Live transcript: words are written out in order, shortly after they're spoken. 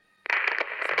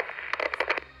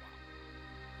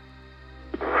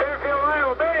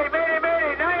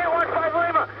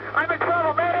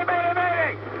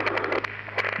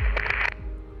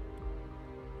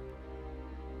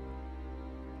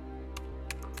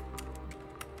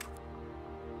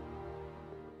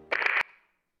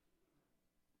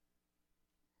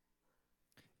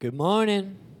Good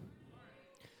morning.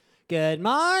 Good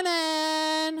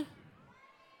morning.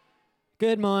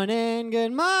 Good morning.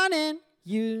 Good morning.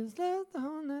 You slept the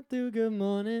whole night through. Good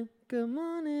morning. Good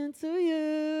morning to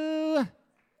you.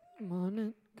 Good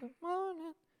morning. Good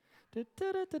morning.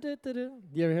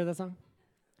 You ever hear that song?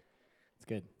 It's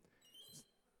good.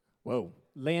 Whoa.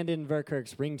 Landon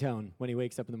Verkirk's ringtone when he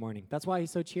wakes up in the morning. That's why he's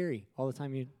so cheery all the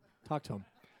time you talk to him.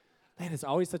 Landon's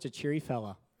always such a cheery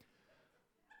fella.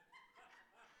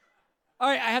 All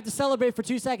right, I have to celebrate for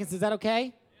 2 seconds. Is that okay?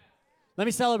 Yeah. Let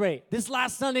me celebrate. This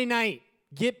last Sunday night,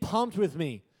 get pumped with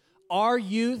me. Our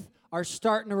youth are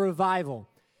starting a revival.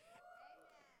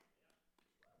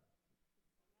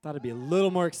 Thought it'd be a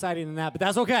little more exciting than that, but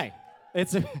that's okay.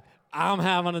 I'm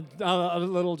having a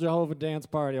little Jehovah dance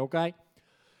party, okay?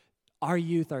 Our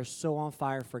youth are so on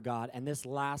fire for God, and this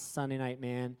last Sunday night,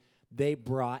 man, they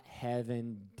brought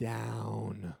heaven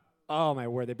down. Oh, my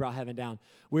word, they brought heaven down.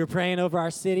 We were praying over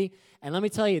our city, and let me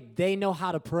tell you, they know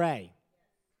how to pray.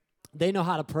 They know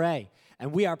how to pray,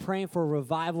 and we are praying for a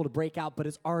revival to break out, but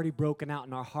it's already broken out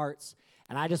in our hearts,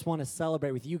 and I just want to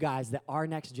celebrate with you guys that our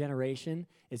next generation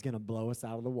is going to blow us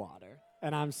out of the water,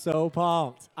 and I'm so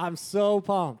pumped. I'm so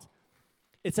pumped.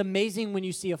 It's amazing when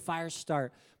you see a fire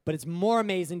start, but it's more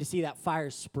amazing to see that fire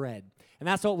spread, and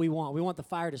that's what we want. We want the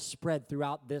fire to spread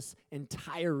throughout this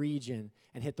entire region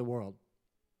and hit the world.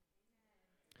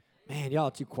 Man, y'all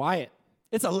are too quiet.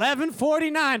 It's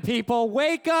 11:49, people.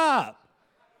 Wake up.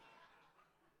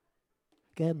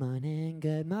 Good morning,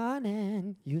 good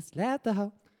morning. You slept the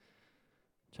whole.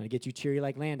 Trying to get you cheery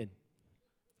like Landon.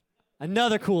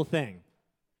 Another cool thing.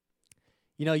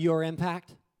 You know, Your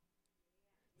Impact,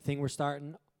 thing we're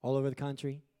starting all over the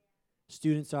country.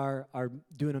 Students are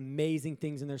doing amazing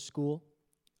things in their school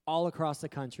all across the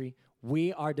country.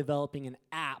 We are developing an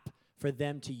app for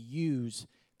them to use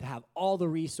to have all the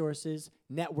resources,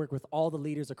 network with all the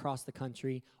leaders across the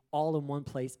country, all in one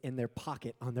place in their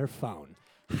pocket on their phone.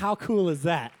 How cool is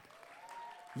that?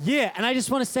 Yeah, and I just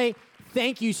want to say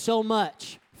thank you so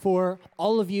much for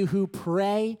all of you who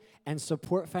pray and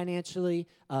support financially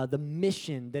the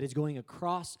mission that is going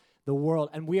across the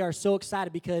world. And we are so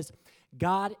excited because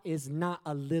God is not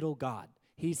a little God.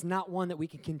 He's not one that we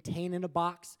can contain in a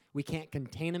box. We can't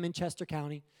contain him in Chester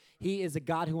County. He is a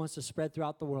God who wants to spread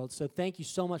throughout the world. So thank you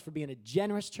so much for being a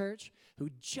generous church who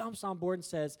jumps on board and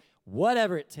says,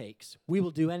 whatever it takes, we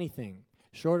will do anything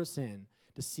short of sin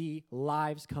to see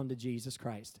lives come to Jesus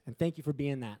Christ. And thank you for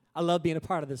being that. I love being a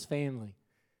part of this family.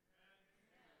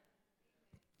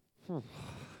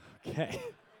 Okay.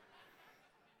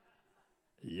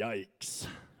 Yikes.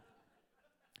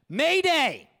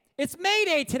 Mayday. It's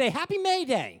Mayday today. Happy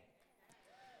Mayday.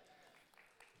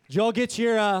 Did you all get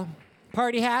your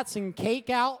party hats and cake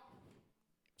out?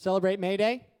 Celebrate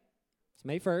Mayday. It's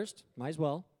May 1st. Might as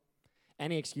well.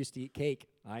 Any excuse to eat cake,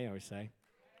 I always say.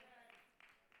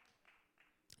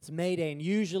 It's Mayday, and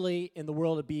usually in the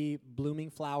world it'd be blooming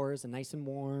flowers and nice and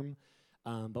warm,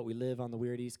 but we live on the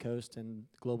weird East Coast and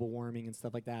global warming and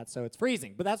stuff like that, so it's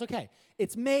freezing, but that's okay.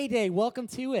 It's Mayday. Welcome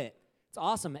to it. It's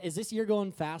awesome. Is this year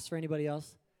going fast for anybody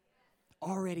else?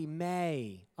 Already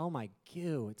May. Oh, my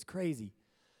God. It's crazy.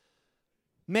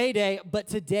 Mayday, but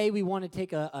today we want to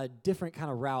take a different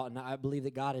kind of route, and I believe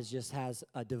that God has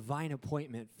a divine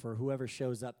appointment for whoever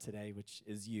shows up today, which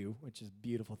is you, which is a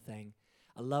beautiful thing.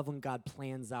 I love when God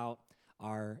plans out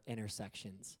our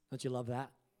intersections. Don't you love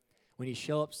that? When you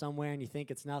show up somewhere and you think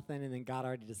it's nothing, and then God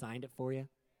already designed it for you,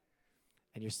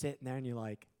 and you're sitting there and you're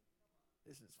like,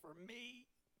 this is for me.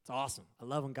 It's awesome. I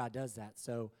love when God does that.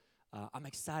 So I'm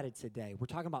excited today. We're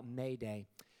talking about Mayday.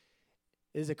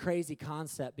 It is a crazy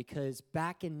concept because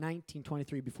back in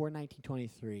 1923, before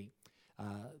 1923,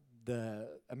 the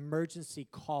emergency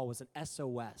call was an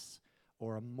SOS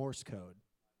or a Morse code.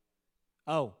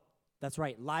 Oh, that's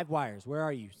right. Live wires. Where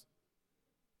are you?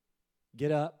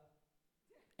 Get up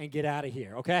and get out of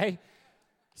here, okay?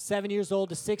 7 years old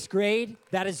to 6th grade.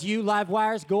 That is you, live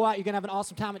wires. Go out. You're going to have an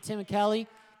awesome time at Tim and Kelly.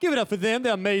 Give it up for them.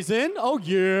 They're amazing. Oh,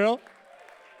 yeah.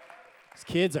 These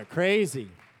kids are crazy.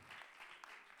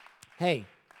 Hey,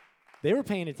 they were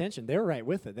paying attention. They were right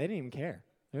with it. They didn't even care.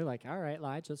 They were like, all right,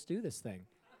 Lige, let's do this thing.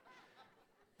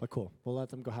 But cool. We'll let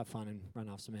them go have fun and run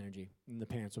off some energy. And the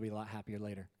parents will be a lot happier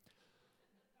later.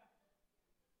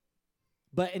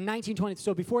 But in 1920,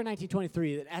 so before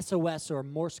 1923, an SOS or a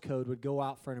Morse code would go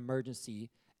out for an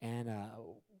emergency. And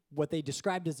what they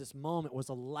described as this moment was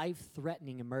a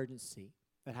life-threatening emergency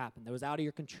that happened. That was out of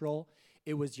your control.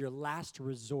 It was your last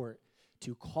resort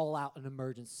to call out an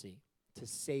emergency to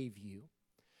save you.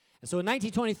 And so in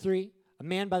 1923, a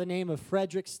man by the name of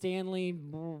Frederick Stanley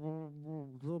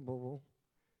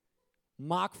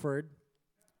Mockford,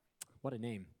 what a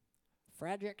name,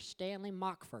 Frederick Stanley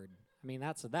Mockford. I mean,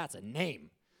 that's a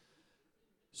name.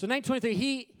 So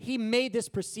 1923, he made this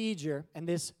procedure and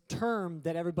this term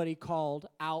that everybody called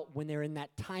out when they're in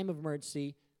that time of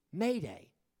emergency, Mayday.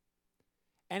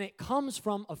 And it comes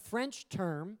from a French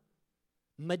term,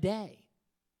 MAYDAY.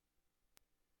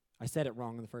 I said it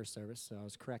wrong in the first service, so I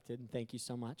was corrected. And thank you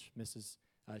so much, Mrs.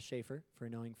 Schaefer, for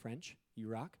knowing French. You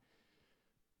rock.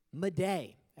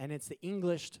 MAYDAY, and it's the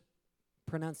English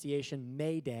pronunciation,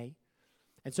 Mayday.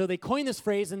 And so they coined this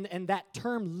phrase, and that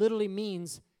term literally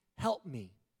means, help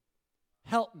me,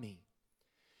 help me.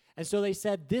 And so they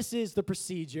said, this is the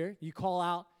procedure. You call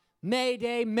out,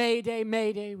 Mayday, Mayday,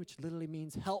 Mayday, which literally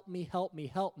means help me, help me,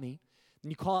 help me.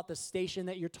 And you call out the station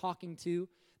that you're talking to,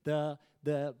 the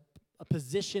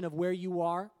position of where you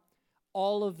are,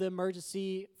 all of the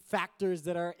emergency factors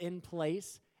that are in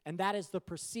place, and that is the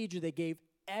procedure they gave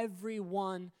every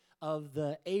one of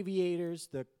the aviators,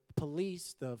 the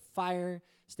police, the fire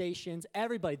stations,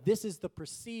 everybody. This is the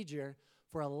procedure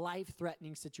for a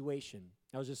life-threatening situation.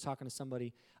 I was just talking to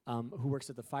somebody who works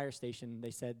at the fire station.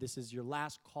 They said this is your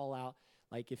last call out.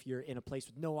 Like if you're in a place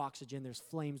with no oxygen, there's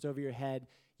flames over your head,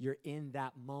 you're in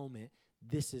that moment.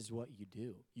 This is what you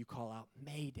do. You call out,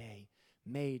 Mayday,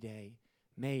 Mayday,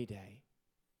 Mayday.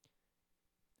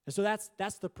 And so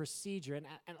that's the procedure. And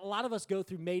a lot of us go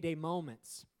through Mayday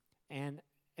moments. And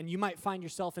you might find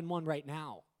yourself in one right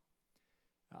now.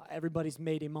 Everybody's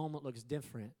Mayday moment looks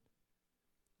different.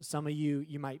 Some of you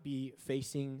might be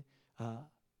facing a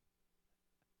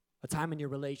time in your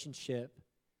relationship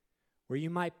where you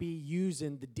might be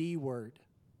using the D word,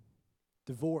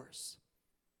 divorce.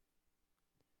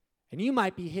 And you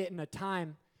might be hitting a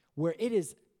time where it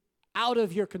is out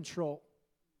of your control.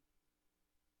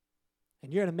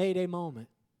 And you're in a Mayday moment.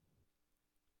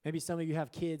 Maybe some of you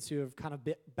have kids who have kind of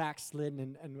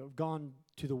backslidden and have gone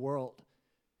to the world.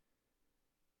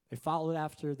 They followed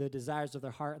after the desires of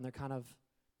their heart, and they're kind of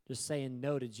just saying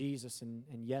no to Jesus and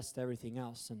yes to everything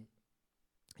else. And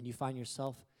you find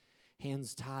yourself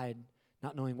hands tied,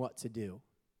 not knowing what to do.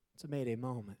 It's a Mayday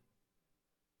moment.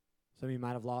 Some of you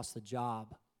might have lost a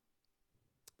job.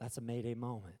 That's a Mayday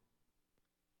moment.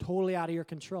 Totally out of your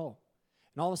control.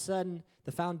 And all of a sudden,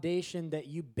 the foundation that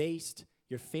you based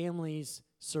your family's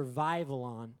survival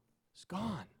on is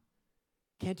gone.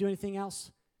 Can't do anything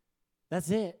else. That's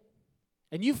it.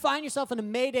 And you find yourself in a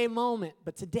Mayday moment,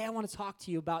 but today I want to talk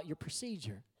to you about your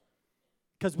procedure.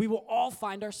 Because we will all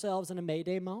find ourselves in a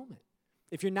Mayday moment.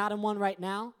 If you're not in one right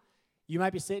now, you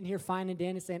might be sitting here fine and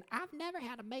dandy saying, I've never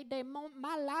had a Mayday moment.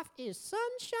 My life is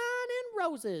sunshine and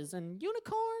roses and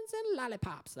unicorns and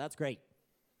lollipops. That's great.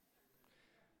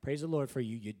 Praise the Lord for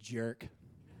you, you jerk.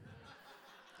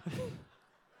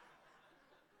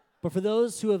 But for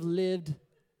those who have lived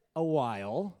a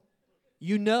while,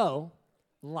 you know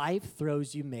life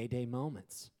throws you Mayday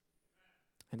moments.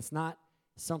 And it's not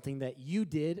something that you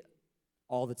did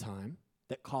all the time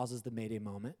that causes the Mayday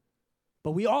moment.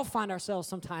 But we all find ourselves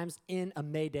sometimes in a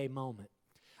Mayday moment.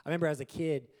 I remember as a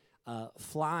kid,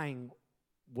 flying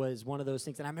was one of those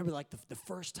things. And I remember like the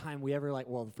first time we ever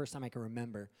the first time I can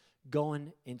remember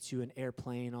going into an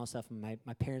airplane, all stuff. And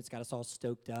my parents got us all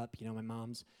stoked up. You know, my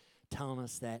mom's telling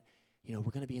us that, you know,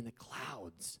 we're going to be in the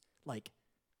clouds, like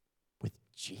with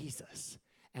Jesus.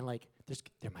 And like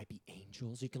there might be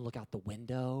angels. You can look out the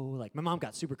window. Like my mom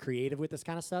got super creative with this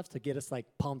kind of stuff to get us like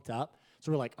pumped up.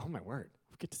 So we're like, oh my word,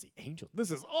 we get to see angels.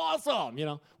 This is awesome. You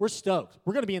know, we're stoked.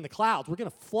 We're going to be in the clouds. We're going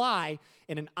to fly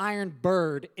in an iron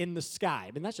bird in the sky.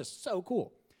 I mean, that's just so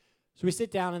cool. So we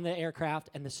sit down in the aircraft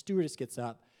and the stewardess gets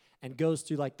up and goes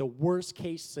through like the worst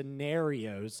case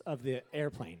scenarios of the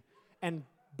airplane and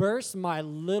bursts my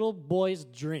little boy's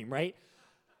dream, right?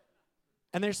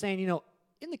 And they're saying, you know,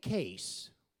 in the case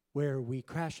where we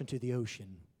crash into the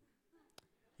ocean,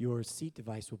 your seat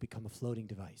device will become a floating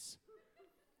device.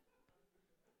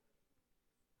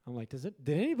 I'm like, did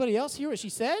anybody else hear what she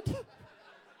said?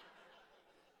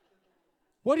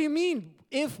 What do you mean,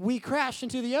 if we crash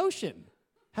into the ocean?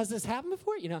 Has this happened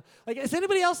before? You know, like, is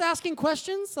anybody else asking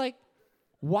questions? Like,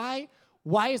 why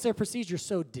is their procedure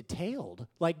so detailed?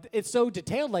 Like, it's so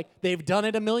detailed, like they've done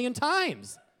it 1,000,000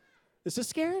 times. This is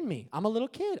scaring me. I'm a little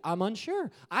kid. I'm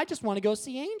unsure. I just want to go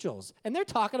see angels. And they're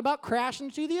talking about crashing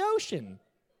into the ocean.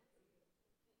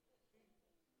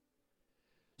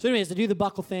 So anyways, to do the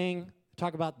buckle thing,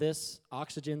 talk about this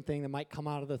oxygen thing that might come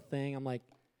out of the thing. I'm like,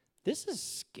 this is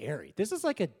scary. This is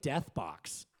like a death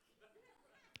box.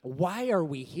 Why are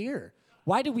we here?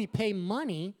 Why do we pay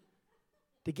money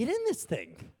to get in this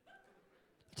thing?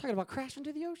 They're talking about crashing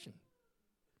into the ocean.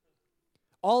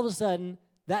 All of a sudden,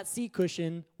 that seat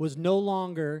cushion was no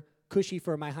longer cushy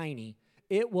for my hiney.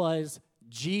 It was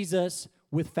Jesus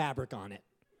with fabric on it.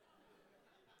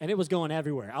 And it was going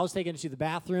everywhere. I was taking it to the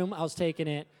bathroom. I was taking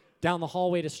it down the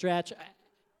hallway to stretch.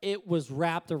 It was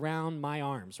wrapped around my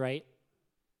arms, right?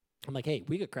 I'm like, hey,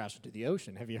 we could crash into the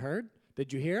ocean. Have you heard?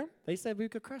 Did you hear? They said we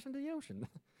could crash into the ocean.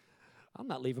 I'm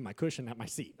not leaving my cushion at my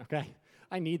seat, okay?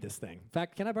 I need this thing. In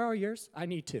fact, can I borrow yours? I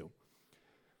need two.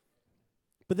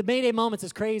 But the Mayday moments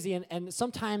is crazy, and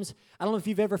sometimes, I don't know if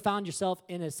you've ever found yourself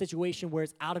in a situation where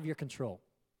it's out of your control,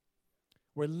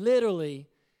 where literally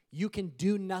you can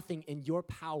do nothing in your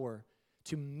power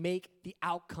to make the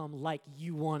outcome like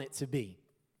you want it to be.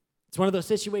 It's one of those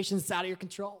situations that's out of your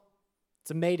control.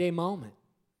 It's a Mayday moment.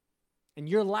 And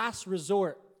your last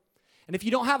resort, and if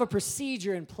you don't have a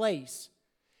procedure in place,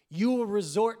 you will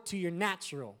resort to your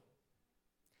natural.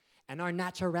 And our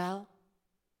natural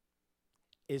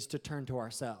is to turn to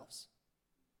ourselves.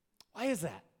 Why is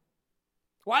that?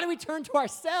 Why do we turn to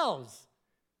ourselves?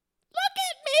 Look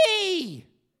at me!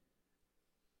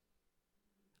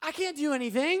 I can't do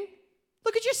anything.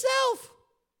 Look at yourself.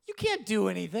 You can't do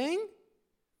anything.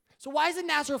 So why is it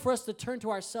natural for us to turn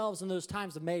to ourselves in those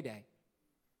times of Mayday?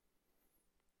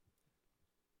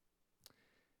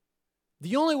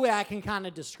 The only way I can kind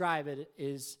of describe it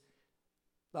is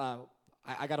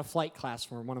I got a flight class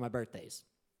for one of my birthdays.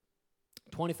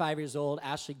 25 years old,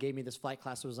 Ashley gave me this flight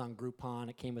class. It was on Groupon.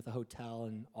 It came with a hotel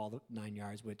and all the 9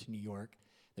 yards. Went to New York.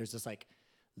 There's this like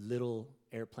little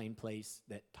airplane place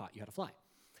that taught you how to fly.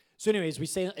 So anyways, we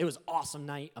say it was an awesome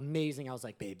night, amazing. I was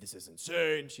like, babe, this is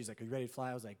insane. She's like, are you ready to fly?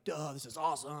 I was like, duh, this is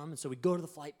awesome. And so we go to the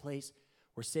flight place.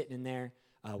 We're sitting in there.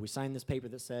 We signed this paper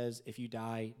that says, if you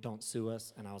die, don't sue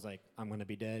us. And I was like, I'm going to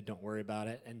be dead. Don't worry about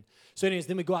it. And so anyways,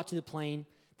 then we go out to the plane.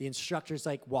 The instructor's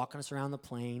like walking us around the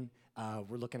plane.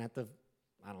 We're looking at the,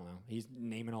 I don't know, he's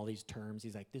naming all these terms.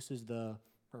 He's like, this is the,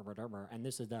 and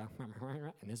this is the,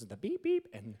 and this is the beep beep.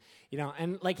 And, you know,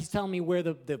 and like he's telling me where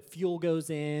the fuel goes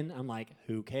in. I'm like,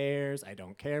 who cares? I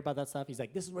don't care about that stuff. He's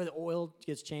like, this is where the oil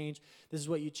gets changed. This is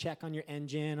what you check on your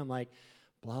engine. I'm like,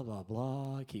 blah, blah,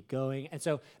 blah. I keep going. And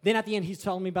so then at the end, he's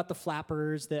telling me about the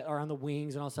flappers that are on the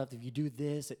wings and all that stuff. If you do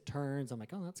this, it turns. I'm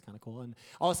like, oh, that's kind of cool. And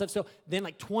all this stuff. So then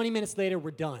like 20 minutes later,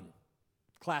 we're done.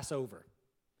 Class over.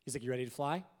 He's like, you ready to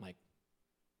fly? I'm like,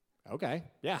 okay,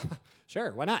 yeah,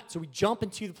 sure, why not? So we jump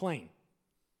into the plane.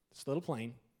 This little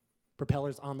plane,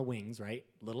 propellers on the wings, right?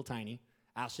 Little tiny.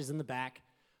 Ashley's in the back.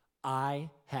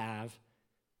 I have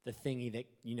the thingy that,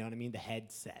 you know what I mean, the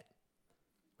headset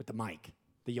with the mic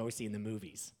that you always see in the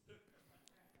movies.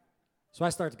 So I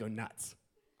start to go nuts.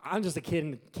 I'm just a kid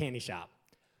in the candy shop.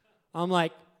 I'm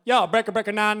like, yo, Breaker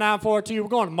 9942, we're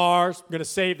going to Mars. We're going to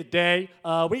save the day.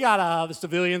 We got the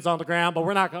civilians on the ground, but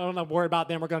we're not going to worry about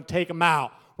them. We're going to take them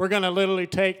out. We're going to literally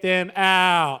take them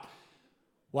out.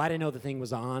 Well, I didn't know the thing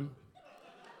was on.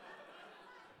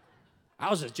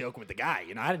 I was just joking with the guy.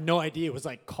 You know, I had no idea it was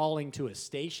like calling to a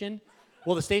station.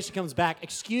 Well, the station comes back.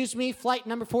 Excuse me, flight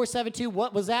number 472.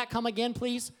 What was that? Come again,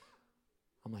 please.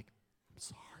 I'm like, I'm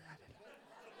sorry.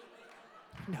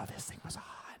 I didn't know this thing was on.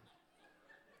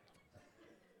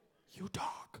 You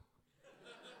talk.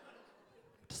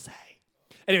 To say.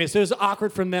 Anyway, so it was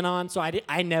awkward from then on, so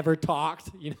I never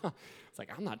talked, you know. It's like,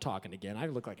 I'm not talking again. I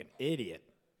look like an idiot.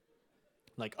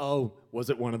 Like, oh, was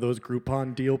it one of those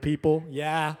Groupon deal people?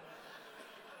 Yeah.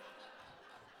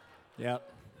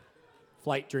 Yep.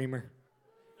 Flight dreamer.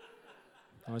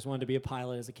 I always wanted to be a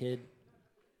pilot as a kid.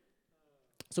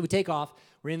 So we take off.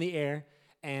 We're in the air,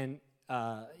 and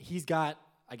he's got,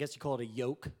 I guess you call it a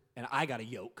yoke, and I got a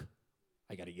yoke.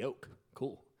 I got a yoke.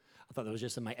 Cool. I thought that was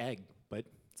just in my egg, but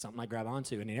something I grab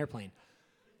onto in an airplane.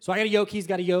 So I got a yoke. He's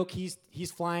got a yoke. He's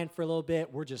flying for a little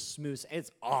bit. We're just smooth. It's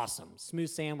awesome. Smooth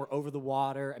sand. We're over the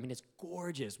water. I mean, it's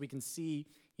gorgeous. We can see,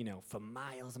 you know, for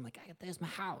miles. I'm like, there's my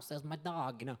house. There's my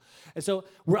dog, you know. And so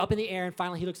we're up in the air, and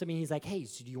finally he looks at me, and he's like, hey,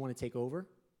 so do you want to take over?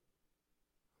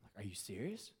 I'm like, are you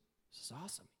serious? This is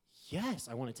awesome. Yes,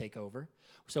 I want to take over.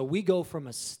 So we go from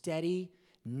a steady,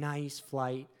 nice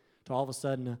flight to all of a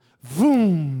sudden,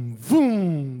 boom,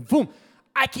 boom, boom.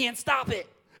 I can't stop it.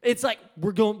 It's like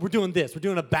we're doing this. We're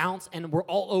doing a bounce, and we're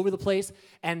all over the place.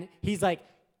 And he's like,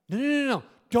 no.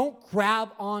 Don't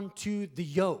grab onto the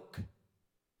yoke.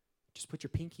 Just put your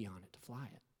pinky on it to fly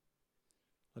it.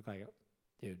 Look like,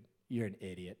 dude, you're an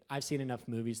idiot. I've seen enough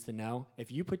movies to know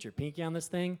if you put your pinky on this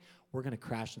thing, we're going to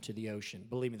crash into the ocean.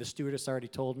 Believe me, the stewardess already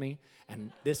told me,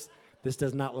 and this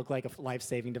does not look like a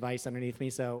life-saving device underneath me,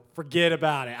 so forget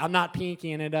about it. I'm not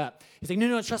pinkying it up. He's like,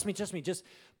 no, trust me. Just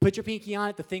put your pinky on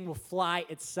it. The thing will fly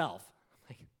itself.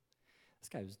 I'm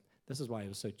like, this is why it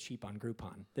was so cheap on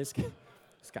Groupon. This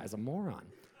guy's a moron.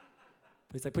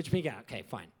 But he's like, put your pinky out. Okay,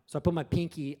 fine. So I put my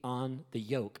pinky on the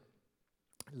yoke.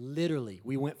 Literally,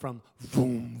 we went from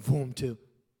boom, boom to,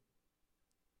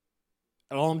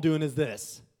 and all I'm doing is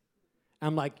this.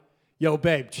 I'm like, yo,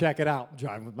 babe, check it out. I'm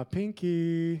driving with my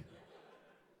pinky.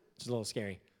 It's a little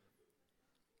scary.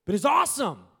 But it's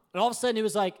awesome. And all of a sudden, it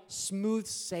was like smooth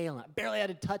sailing. I barely had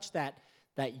to touch that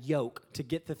yoke to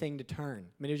get the thing to turn.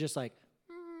 I mean, it was just like,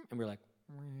 and we were like,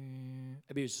 I mean,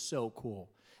 it was so cool.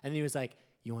 And then he was like,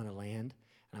 you want to land?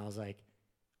 And I was like,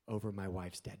 over my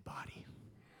wife's dead body.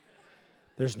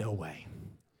 There's no way.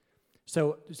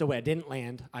 So I didn't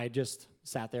land. I just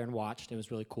sat there and watched. It was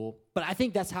really cool. But I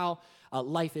think that's how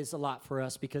life is a lot for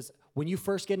us, because when you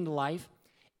first get into life,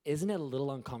 isn't it a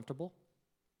little uncomfortable?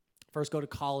 First go to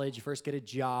college, you first get a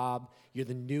job, you're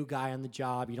the new guy on the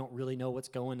job, you don't really know what's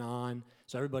going on,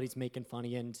 so everybody's making fun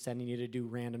of you and sending you to do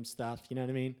random stuff, you know what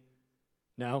I mean?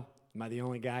 No? Am I the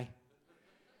only guy?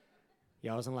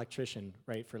 Yeah, I was an electrician,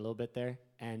 right, for a little bit there,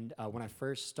 and when I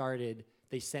first started,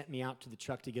 they sent me out to the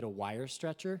truck to get a wire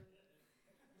stretcher.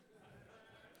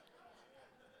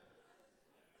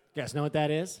 You guys know what that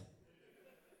is?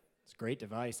 It's a great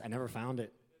device. I never found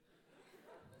it.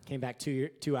 Came back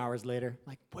 2 hours later.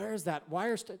 Like, where's that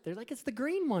wire? They're like, it's the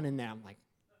green one in there. I'm like,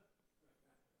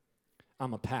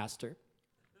 I'm a pastor.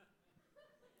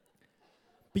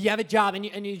 But you have a job, and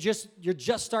you're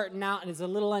just starting out, and it's a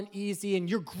little uneasy, and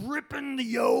you're gripping the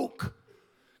yoke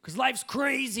because life's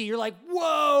crazy. You're like,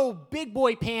 whoa, big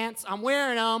boy pants. I'm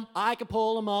wearing them. I can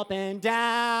pull them up and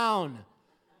down.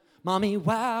 Mommy,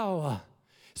 wow.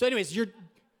 So anyways,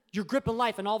 you're gripping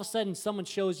life, and all of a sudden, someone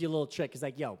shows you a little trick. It's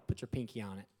like, yo, put your pinky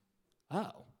on it.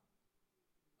 Oh,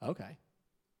 okay.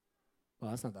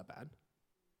 Well, that's not that bad.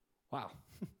 Wow.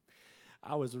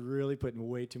 I was really putting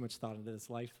way too much thought into this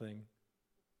life thing.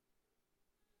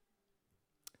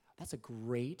 That's a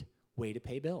great way to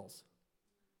pay bills.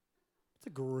 It's a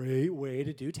great way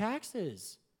to do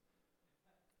taxes.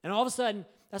 And all of a sudden,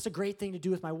 that's a great thing to do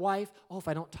with my wife. Oh, if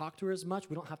I don't talk to her as much,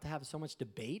 we don't have to have so much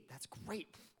debate. That's great.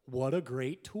 What a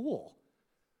great tool.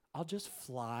 I'll just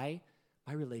fly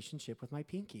my relationship with my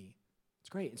pinky. It's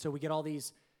great. And so we get all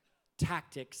these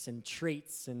tactics and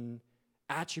traits and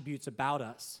attributes about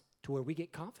us to where we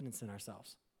get confidence in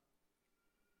ourselves.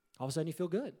 All of a sudden you feel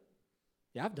good.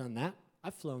 Yeah, I've done that.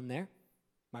 I've flown there.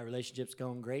 My relationship's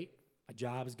going great. My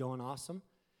job is going awesome.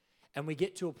 And we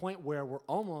get to a point where we're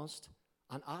almost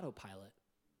on autopilot.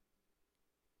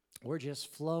 We're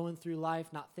just flowing through life,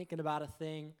 not thinking about a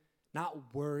thing,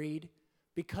 not worried,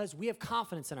 because we have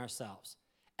confidence in ourselves.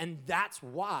 And that's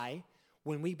why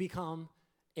when we become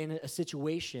in a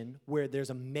situation where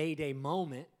there's a Mayday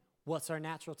moment, what's our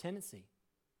natural tendency?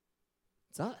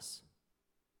 It's us.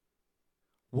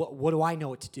 What do I know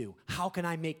what to do? How can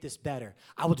I make this better?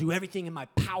 I will do everything in my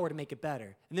power to make it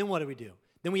better. And then what do?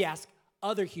 Then we ask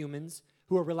other humans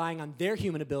who are relying on their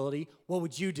human ability, what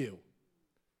would you do?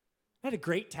 That's a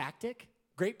great tactic,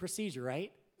 great procedure,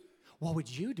 right? What would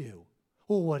you do?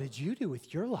 Well, what did you do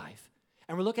with your life?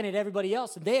 And we're looking at everybody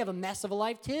else, and they have a mess of a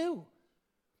life too.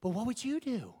 But what would you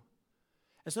do?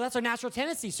 And so that's our natural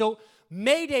tendency. So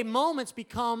Mayday moments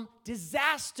become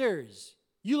disasters.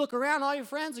 You look around, all your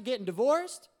friends are getting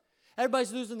divorced.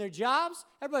 Everybody's losing their jobs.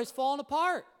 Everybody's falling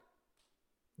apart.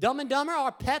 Dumb and Dumber,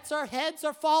 our pets, our heads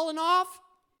are falling off.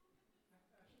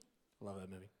 I love that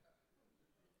movie.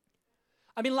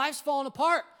 I mean, life's falling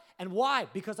apart. And why?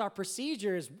 Because our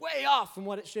procedure is way off from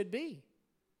what it should be.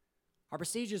 Our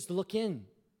procedure is to look in.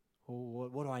 Well,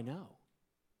 what do I know?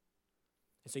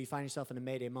 And so you find yourself in a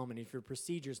Mayday moment. If your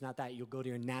procedure is not that, you'll go to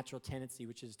your natural tendency,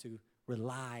 which is to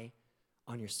rely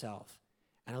on yourself.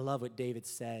 And I love what David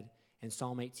said in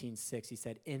Psalm 18:6. He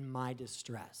said, in my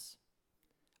distress,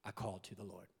 I called to the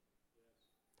Lord.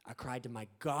 I cried to my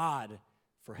God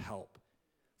for help.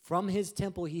 From his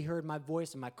temple he heard my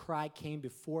voice, and my cry came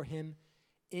before him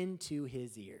into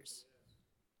his ears.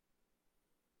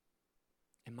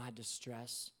 In my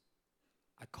distress,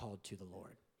 I called to the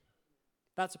Lord.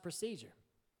 That's a procedure.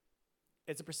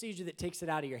 It's a procedure that takes it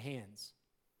out of your hands.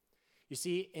 You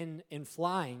see, in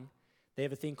flying, they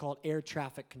have a thing called air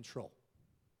traffic control.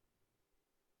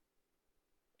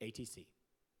 ATC.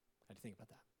 How do you think about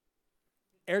that?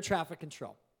 Air traffic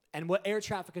control. And what air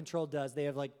traffic control does, they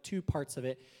have like two parts of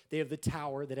it. They have the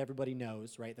tower that everybody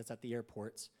knows, right? That's at the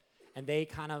airports. And they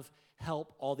kind of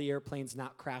help all the airplanes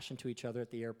not crash into each other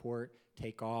at the airport,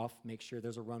 take off, make sure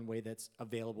there's a runway that's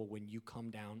available when you come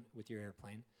down with your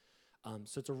airplane.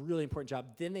 So it's a really important job.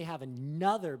 Then they have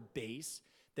another base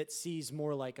that sees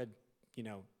more like a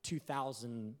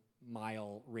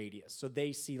 2,000-mile radius. So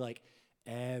they see like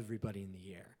everybody in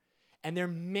the air. And their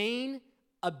main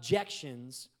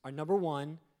objections are, number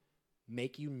one,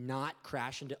 make you not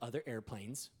crash into other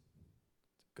airplanes.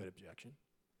 It's a good objection.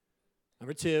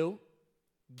 Number 2,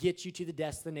 get you to the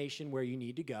destination where you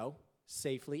need to go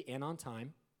safely and on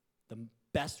time, the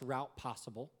best route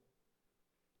possible.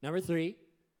 Number 3,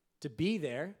 to be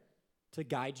there to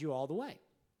guide you all the way.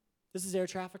 This is air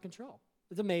traffic control.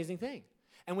 It's an amazing thing.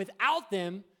 And without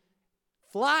them,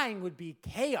 flying would be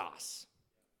chaos.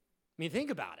 I mean, think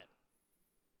about it.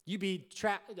 You'd be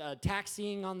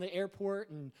taxiing on the airport,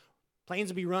 and planes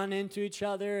would be running into each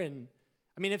other. And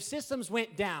I mean, if systems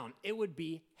went down, it would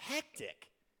be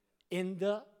hectic in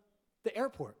the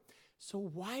airport. So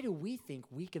why do we think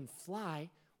we can fly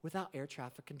without air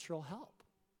traffic control help?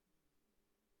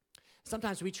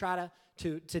 Sometimes we try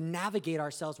to navigate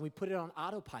ourselves and we put it on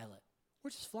autopilot. We're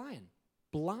just flying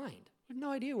blind. We have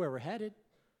no idea where we're headed.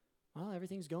 Well,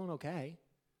 everything's going okay.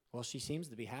 Well, she seems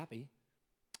to be happy.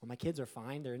 Well, my kids are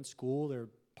fine. They're in school. They're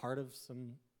part of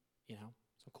some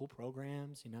cool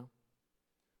programs,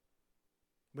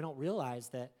 We don't realize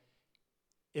that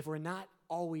if we're not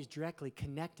always directly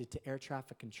connected to air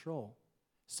traffic control,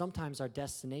 sometimes our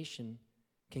destination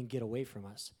can get away from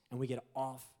us and we get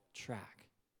off track.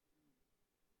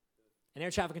 And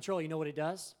air traffic control, you know what it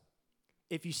does?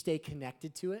 If you stay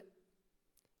connected to it,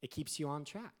 it keeps you on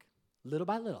track, little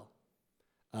by little.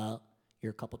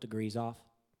 You're a couple degrees off,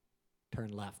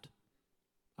 turn left,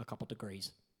 a couple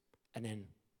degrees, and then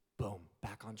boom,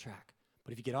 back on track.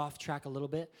 But if you get off track a little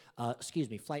bit,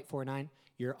 flight 49,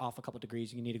 you're off a couple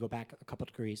degrees, you need to go back a couple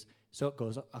degrees, so it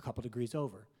goes a couple degrees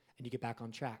over, and you get back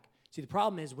on track. See, the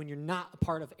problem is when you're not a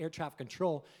part of air traffic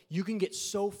control, you can get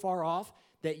so far off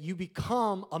that you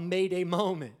become a Mayday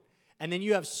moment. And then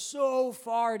you have so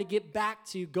far to get back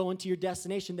to going to your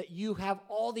destination that you have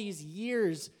all these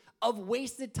years of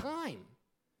wasted time.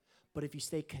 But if you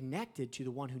stay connected to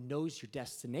the one who knows your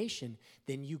destination,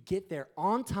 then you get there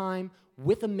on time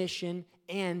with a mission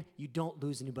and you don't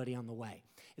lose anybody on the way.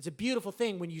 It's a beautiful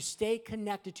thing when you stay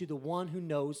connected to the one who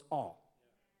knows all.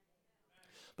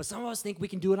 But some of us think we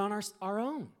can do it on our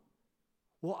own.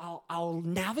 Well, I'll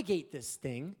navigate this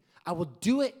thing. I will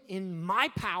do it in my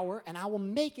power, and I will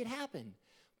make it happen.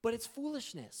 But it's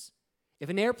foolishness. If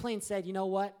an airplane said, you know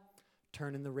what,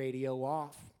 turning the radio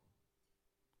off,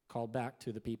 called back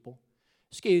to the people,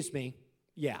 excuse me,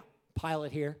 yeah,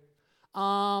 pilot here,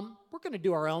 we're going to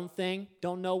do our own thing.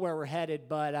 Don't know where we're headed,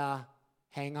 but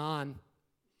hang on,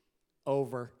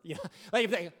 over.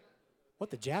 Like, what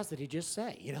the jazz did he just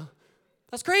say,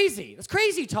 That's crazy. That's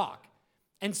crazy talk.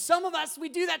 And some of us, we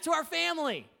do that to our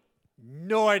family.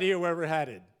 No idea where we're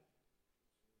headed.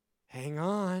 Hang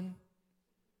on.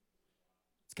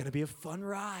 It's going to be a fun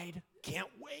ride. Can't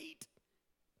wait.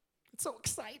 It's so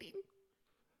exciting.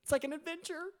 It's like an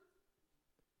adventure.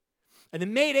 And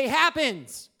then Mayday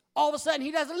happens. All of a sudden,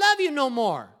 he doesn't love you no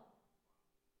more.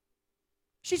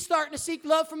 She's starting to seek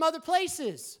love from other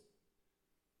places.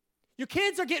 Your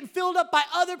kids are getting filled up by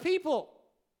other people.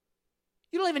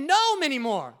 You don't even know them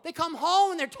anymore. They come home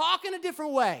and they're talking a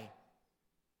different way.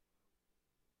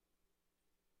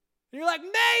 And you're like,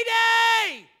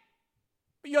 Mayday!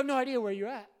 But you have no idea where you're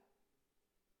at.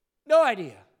 No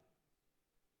idea.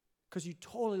 Because you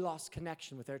totally lost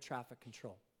connection with air traffic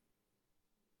control.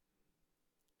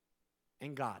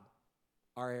 And God,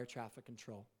 our air traffic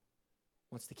control,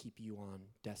 wants to keep you on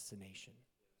destination.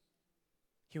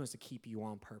 He wants to keep you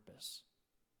on purpose.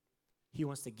 He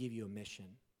wants to give you a mission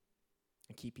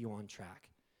and keep you on track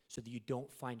so that you don't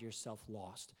find yourself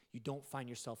lost. You don't find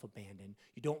yourself abandoned.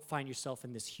 You don't find yourself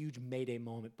in this huge Mayday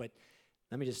moment. But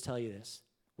let me just tell you this.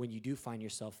 When you do find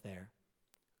yourself there,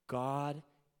 God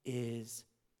is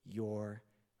your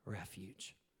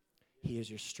refuge. He is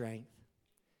your strength.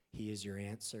 He is your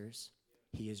answers.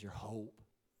 He is your hope.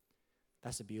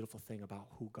 That's a beautiful thing about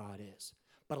who God is.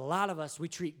 But a lot of us, we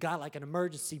treat God like an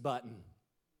emergency button.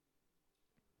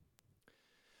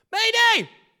 Mayday!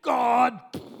 God,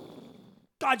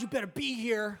 you better be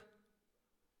here.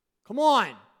 Come on.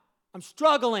 I'm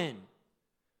struggling.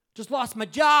 Just lost my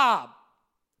job.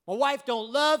 My wife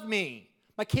don't love me.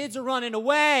 My kids are running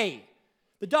away.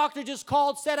 The doctor just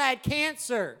called, said I had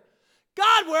cancer.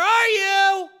 God, where are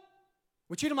you?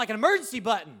 We treat him like an emergency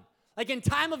button. Like in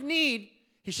time of need,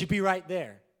 he should be right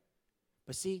there.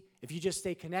 But see, if you just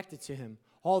stay connected to him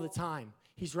all the time,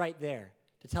 he's right there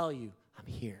to tell you, I'm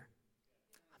here.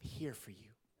 I'm here for you.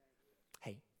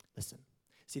 Hey, listen.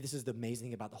 See, this is the amazing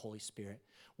thing about the Holy Spirit.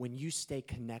 When you stay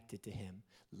connected to him,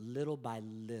 little by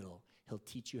little, he'll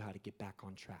teach you how to get back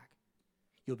on track.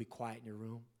 You'll be quiet in your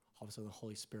room. All of a sudden, the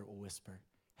Holy Spirit will whisper,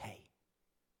 hey,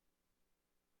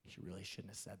 you really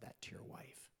shouldn't have said that to your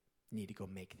wife. You need to go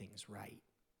make things right.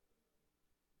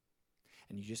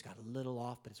 And you just got a little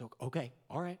off, but it's okay.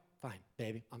 All right, fine,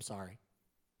 baby, I'm sorry.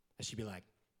 And she'd be like,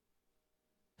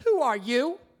 who are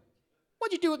you?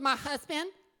 What'd you do with my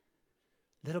husband?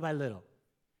 Little by little.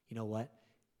 You know what?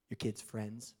 Your kids'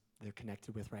 friends they're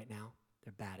connected with right now,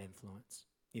 they're bad influence.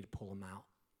 You need to pull them out.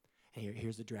 And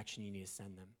here's the direction you need to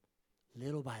send them.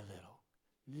 Little by little.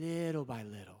 Little by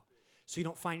little. So you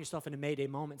don't find yourself in a Mayday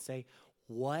moment and say,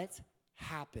 what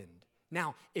happened?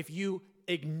 Now, if you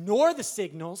ignore the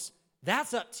signals,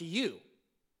 that's up to you.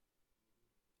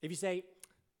 If you say,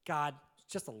 God,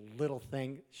 it's just a little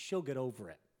thing, she'll get over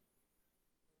it.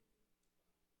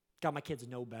 God, my kids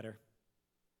know better.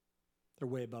 They're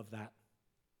way above that.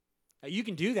 Now, you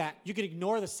can do that. You can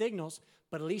ignore the signals,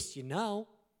 but at least you know.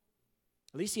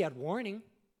 At least you had warning.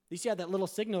 At least you had that little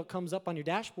signal that comes up on your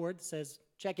dashboard that says,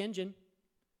 check engine.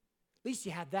 At least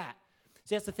you had that.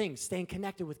 See, that's the thing. Staying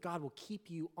connected with God will keep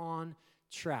you on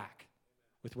track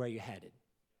with where you're headed.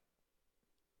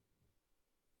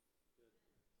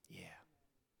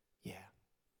 Yeah.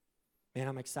 Man,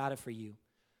 I'm excited for you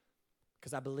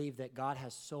because I believe that God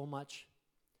has so much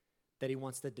that he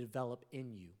wants to develop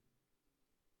in you.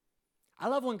 I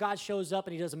love when God shows up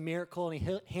and he does a miracle and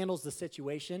he handles the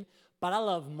situation, but I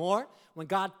love more when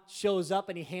God shows up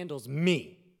and he handles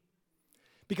me.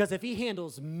 Because if he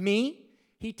handles me,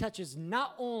 he touches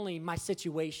not only my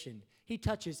situation, he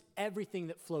touches everything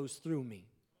that flows through me.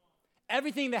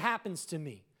 Everything that happens to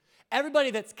me.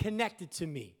 Everybody that's connected to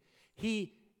me.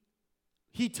 He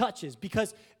touches.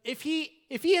 Because if he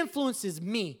influences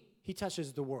me, he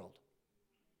touches the world.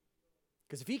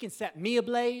 Because if he can set me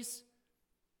ablaze,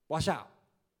 watch out.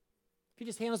 If he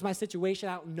just handles my situation,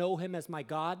 I don't know him as my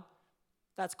God,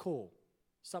 that's cool.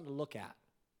 Something to look at.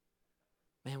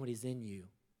 Man, what he's in you,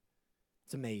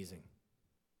 it's amazing.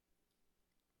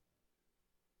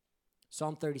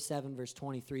 Psalm 37, verse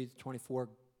 23 to 24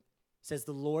 says,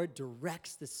 the Lord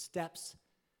directs the steps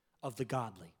of the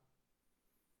godly.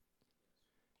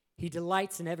 He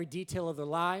delights in every detail of their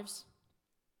lives.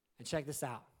 And check this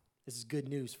out. This is good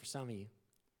news for some of you.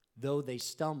 Though they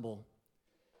stumble,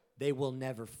 they will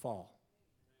never fall.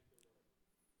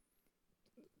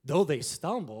 Though they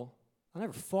stumble, they'll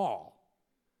never fall.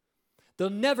 They'll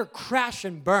never crash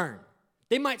and burn.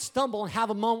 They might stumble and have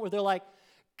a moment where they're like,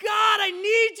 God, I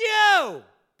need you!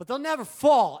 But they'll never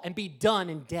fall and be done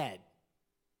and dead.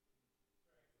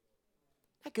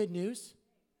 Isn't that good news?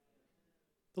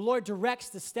 The Lord directs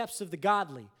the steps of the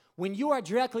godly. When you are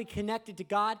directly connected to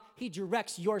God, he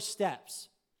directs your steps.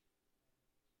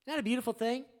 Isn't that a beautiful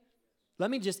thing? Let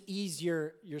me just ease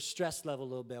your stress level a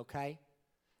little bit, okay?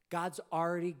 God's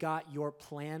already got your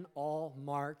plan all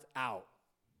marked out.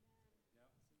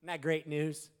 Isn't that great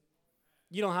news?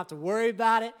 You don't have to worry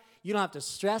about it. You don't have to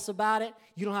stress about it.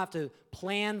 You don't have to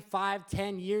plan 5,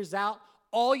 10 years out.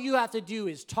 All you have to do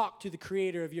is talk to the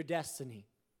creator of your destiny.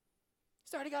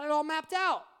 He's already got it all mapped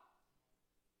out.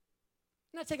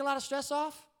 Doesn't that take a lot of stress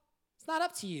off? It's not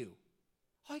up to you.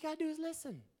 All you got to do is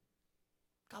listen.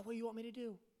 God, what do you want me to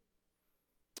do?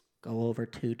 Go over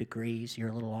 2 degrees. You're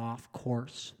a little off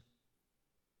course.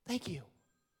 Thank you.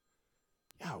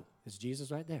 Yo, is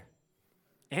Jesus right there?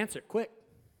 Answer quick.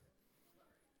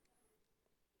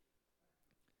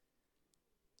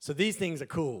 So these things are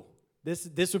cool.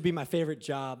 This would be my favorite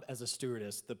job as a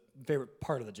stewardess. The favorite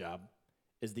part of the job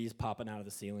is these popping out of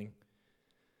the ceiling.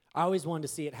 I always wanted to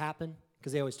see it happen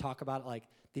because they always talk about it like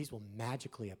these will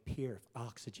magically appear if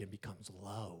oxygen becomes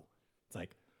low. It's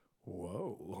like,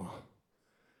 whoa,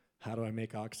 how do I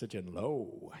make oxygen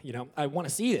low? You know, I want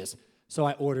to see this. So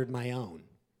I ordered my own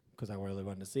because I really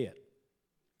wanted to see it.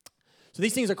 So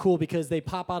these things are cool because they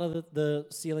pop out of the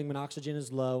ceiling when oxygen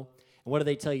is low. And what do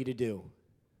they tell you to do?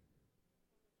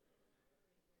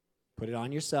 Put it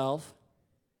on yourself,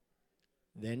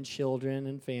 then children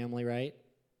and family, right?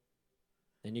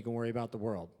 Then you can worry about the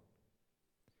world.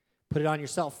 Put it on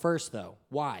yourself first, though.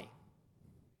 Why?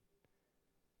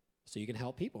 So you can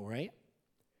help people, right?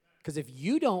 Because if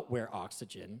you don't wear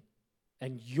oxygen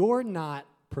and you're not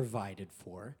provided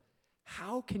for,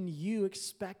 how can you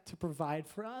expect to provide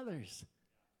for others?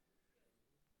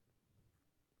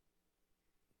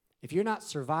 If you're not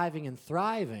surviving and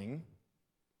thriving,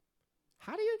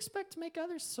 how do you expect to make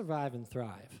others survive and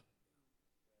thrive?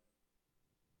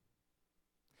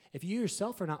 If you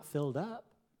yourself are not filled up,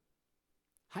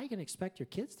 how are you going to expect your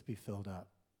kids to be filled up?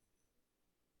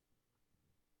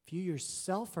 If you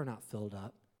yourself are not filled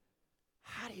up,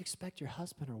 how do you expect your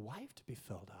husband or wife to be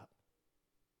filled up?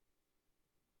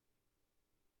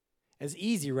 It's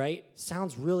easy, right?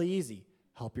 Sounds really easy.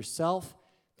 Help yourself,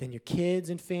 then your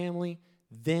kids and family,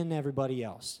 then everybody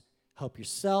else. Help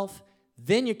yourself,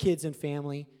 then your kids and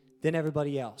family, then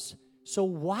everybody else. So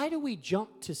why do we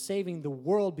jump to saving the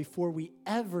world before we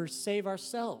ever save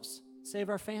ourselves, save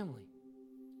our family?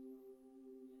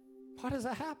 Why does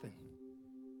that happen?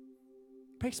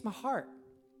 breaks my heart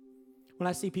when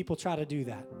I see people try to do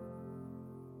that.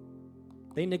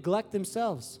 They neglect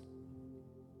themselves.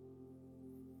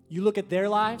 You look at their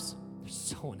lives, they're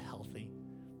so unhealthy.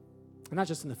 And not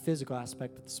just in the physical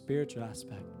aspect, but the spiritual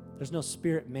aspect. There's no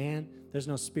spirit man. There's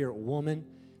no spirit woman.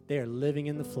 They are living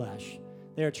in the flesh.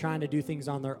 They are trying to do things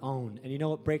on their own. And you know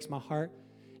what breaks my heart?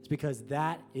 It's because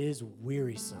that is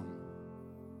wearisome.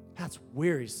 That's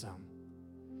wearisome.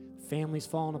 Families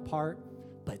falling apart,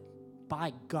 but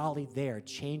by golly, they are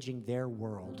changing their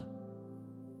world.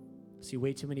 I see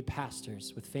way too many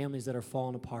pastors with families that are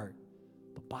falling apart,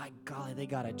 but by golly, they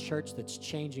got a church that's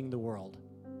changing the world.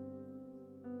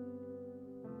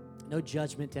 No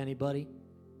judgment to anybody,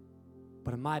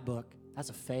 but in my book, that's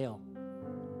a fail.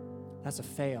 That's a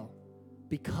fail.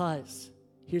 Because,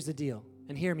 here's the deal,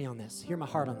 and hear me on this, hear my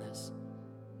heart on this.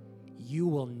 You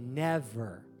will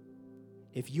never,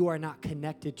 if you are not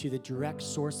connected to the direct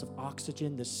source of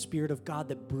oxygen, the Spirit of God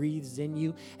that breathes in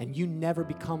you, and you never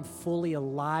become fully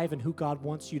alive in who God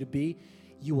wants you to be,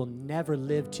 you will never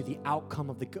live to the outcome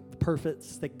of the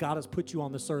purpose that God has put you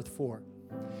on this earth for.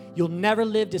 You'll never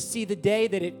live to see the day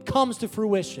that it comes to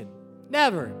fruition.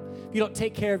 Never. If you don't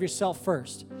take care of yourself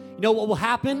first. You know what will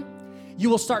happen? You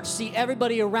will start to see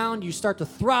everybody around you start to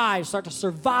thrive, start to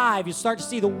survive. You start to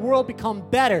see the world become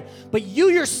better. But you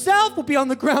yourself will be on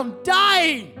the ground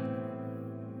dying.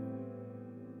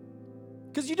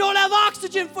 Because you don't have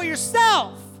oxygen for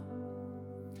yourself.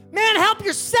 Man, help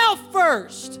yourself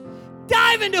first.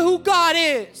 Dive into who God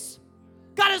is.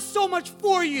 God has so much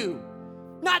for you.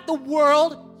 Not the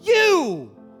world,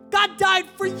 you. God died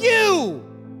for you.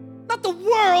 Not the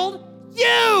world,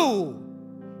 you.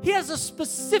 He has a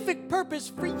specific purpose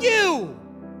for you.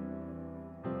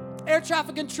 Air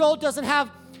traffic control doesn't have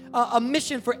a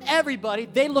mission for everybody.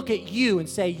 They look at you and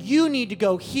say, you need to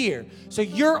go here. So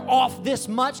you're off this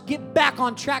much. Get back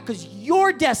on track because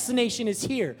your destination is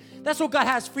here. That's what God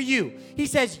has for you. He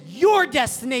says, your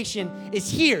destination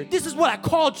is here. This is what I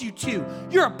called you to.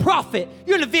 You're a prophet.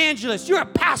 You're an evangelist. You're a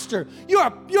pastor. You're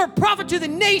a prophet to the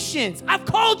nations. I've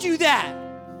called you that.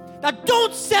 Now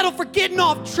don't settle for getting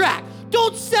off track.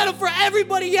 Don't settle for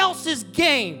everybody else's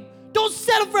game. Don't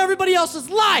settle for everybody else's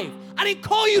life. I didn't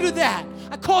call you to that.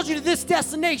 I called you to this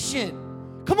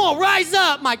destination. Come on, rise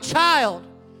up, my child.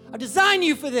 I designed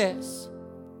you for this.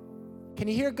 Can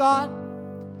you hear God?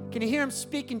 Can you hear Him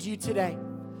speaking to you today?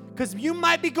 Because you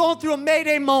might be going through a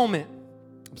Mayday moment.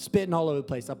 I'm spitting all over the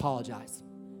place. I apologize.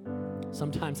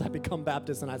 Sometimes I become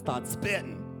Baptist and I start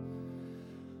spitting.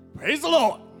 Praise the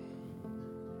Lord.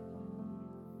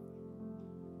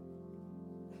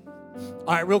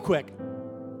 All right, real quick.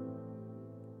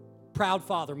 Proud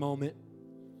father moment.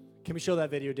 Can we show that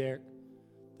video, Derek?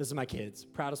 This is my kids.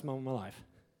 Proudest moment of my life.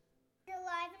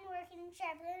 Alive and working and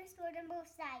sharpening a sword on both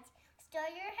sides. Store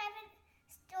your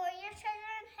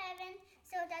treasure in heaven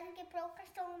so it doesn't get broke or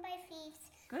stolen by thieves.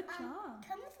 Good job.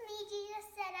 Come with me, Jesus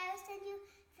said, I will send you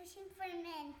fishing for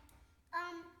men.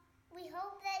 We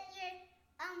hope that your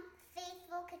faith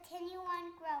will continue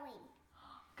on growing.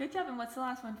 Good job. And what's the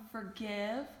last one?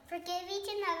 Forgive. Forgive each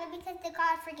another because the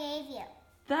God forgave you.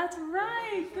 That's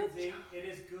right. Good. It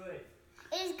is good.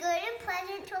 It is good and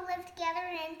pleasant to live together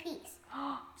in peace.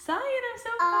 Zion, I'm so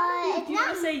proud of you. Do you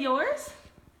want to say yours?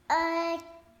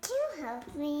 Can you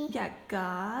help me? Yeah,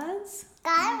 God's.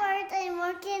 God worked and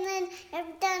working and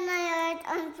have done my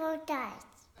art on both sides.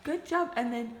 Good job.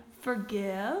 And then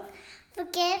forgive.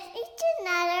 Forgive each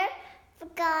another, for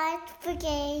God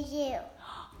forgave you.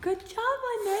 Good job,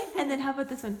 Monday. And then how about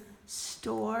this one?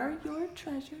 Store your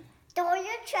treasure. Store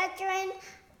your treasure in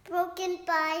broken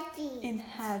by thieves. In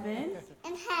heaven.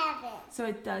 In heaven. So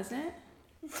it doesn't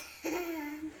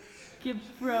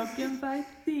get broken by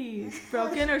thieves.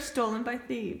 Broken or stolen by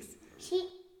thieves.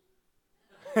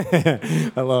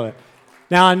 I love it.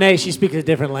 Now, Ane, she speaks a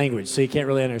different language, so you can't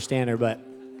really understand her, but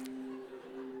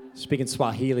speaking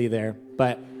Swahili there.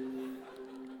 But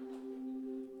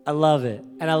I love it.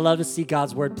 And I love to see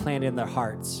God's word planted in their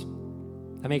hearts.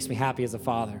 That makes me happy as a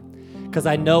father. Because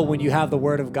I know when you have the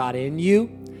word of God in you,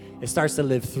 it starts to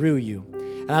live through you.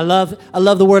 And I love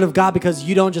the word of God because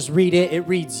you don't just read it, it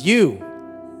reads you.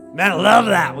 Man, I love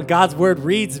that when God's word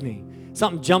reads me.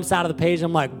 Something jumps out of the page,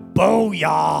 I'm like,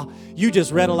 booyah, you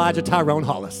just read Elijah Tyrone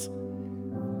Hollis.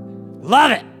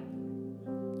 Love it.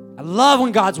 I love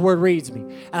when God's word reads me.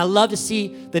 And I love to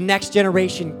see the next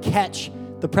generation catch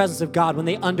the presence of God when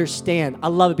they understand. I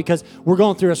love it because we're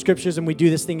going through our scriptures and we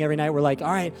do this thing every night. We're like,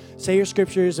 all right, say your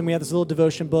scriptures, and we have this little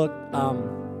devotion book.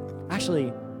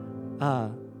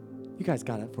 You guys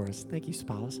got it for us. Thank you,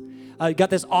 spouse. You got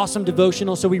this awesome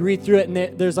devotional, so we read through it,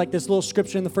 and there's like this little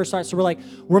scripture in the first part. So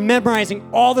we're memorizing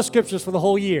all the scriptures for the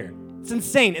whole year. It's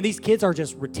insane. And these kids are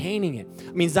just retaining it.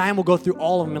 I mean, Zion will go through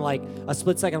all of them in like a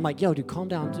split second. I'm like, yo, dude, calm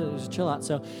down. Just chill out.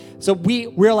 So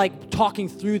we're like talking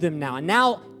through them now. And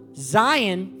now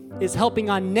Zion is helping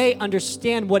Ane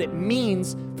understand what it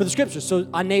means for the scriptures. So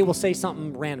Ane will say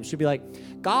something random. She'll be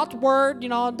like, God's word,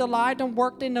 the light and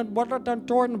worked in the water and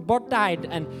torn and both died.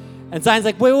 And Zion's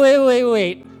like,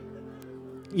 wait.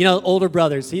 Older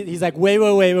brothers. He's like, wait.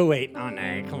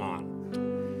 Ane, come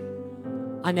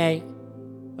on. Ane,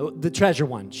 the treasure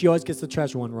one. She always gets the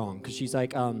treasure one wrong because she's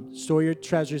like, store your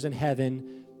treasures in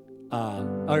heaven,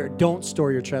 or don't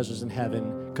store your treasures in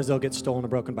heaven because they'll get stolen or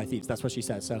broken by thieves. That's what she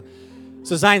says.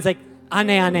 So Zion's like,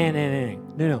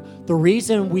 Ane. No. The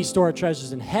reason we store our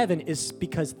treasures in heaven is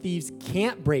because thieves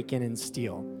can't break in and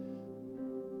steal.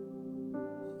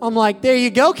 I'm like, there you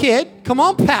go, kid. Come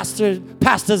on,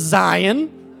 Pastor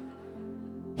Zion.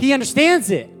 He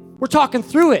understands it. We're talking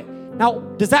through it. Now,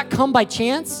 does that come by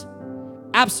chance?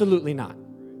 Absolutely not.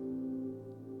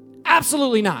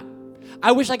 Absolutely not.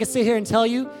 I wish I could sit here and tell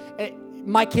you,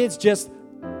 my kids just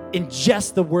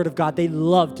ingest the word of God. They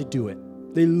love to do it.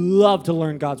 They love to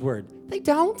learn God's word. They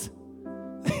don't.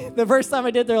 The first time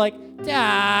I did, they're like,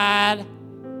 Dad.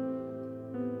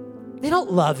 They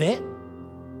don't love it,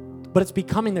 but it's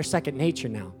becoming their second nature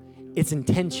now. It's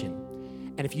intention.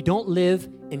 And if you don't live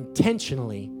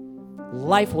intentionally,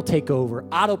 life will take over,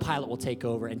 autopilot will take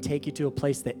over and take you to a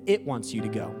place that it wants you to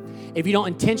go. If you don't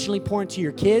intentionally pour into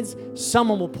your kids,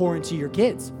 someone will pour into your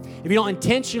kids. If you don't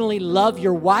intentionally love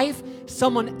your wife,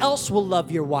 someone else will love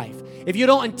your wife. If you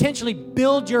don't intentionally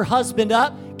build your husband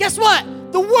up, guess what?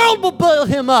 The world will build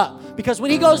him up because when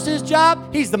he goes to his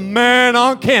job, he's the man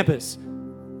on campus.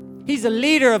 He's the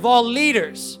leader of all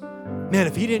leaders. Man,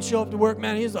 if he didn't show up to work,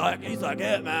 man, he's like,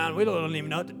 hey, man, we don't even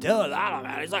know what to tell us. I don't know,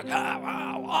 man. He's like,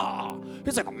 wow.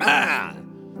 He's like,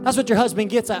 man. That's what your husband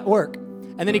gets at work.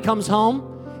 And then he comes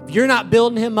home. If you're not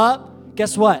building him up,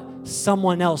 guess what?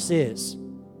 Someone else is.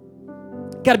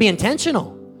 Got to be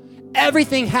intentional.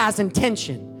 Everything has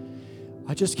intention.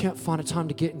 I just can't find a time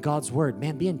to get in God's word.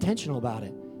 Man, be intentional about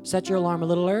it. Set your alarm a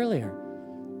little earlier.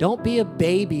 Don't be a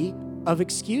baby of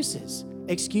excuses.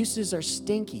 Excuses are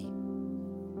stinky.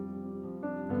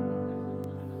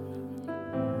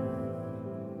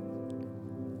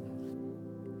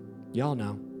 Y'all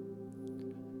know.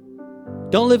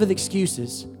 Don't live with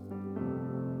excuses.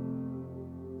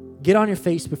 Get on your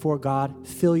face before God.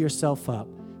 Fill yourself up.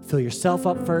 Fill yourself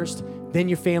up first, then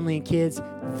your family and kids,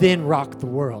 then rock the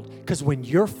world. Because when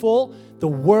you're full, the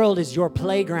world is your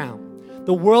playground.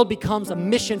 The world becomes a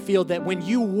mission field that when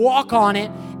you walk on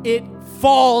it, it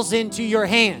falls into your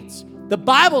hands. The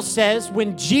Bible says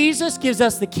when Jesus gives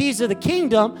us the keys of the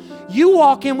kingdom, you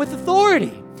walk in with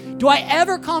authority. Do I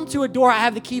ever come to a door I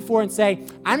have the key for and say,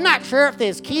 I'm not sure if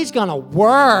this key's going to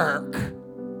work.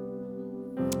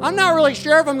 I'm not really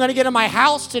sure if I'm going to get in my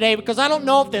house today because I don't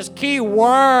know if this key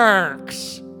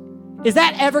works. Is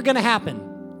that ever going to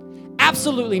happen?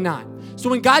 Absolutely not.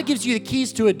 So when God gives you the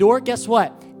keys to a door, guess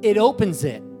what? It opens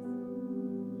it.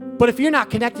 But if you're not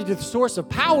connected to the source of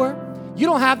power, you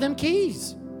don't have them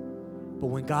keys. But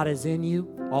when God is in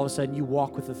you, all of a sudden you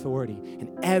walk with authority. And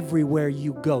everywhere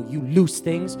you go, you loose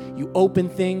things, you open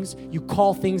things, you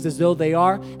call things as though they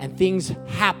are, and things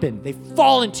happen. They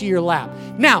fall into your lap.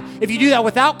 Now, if you do that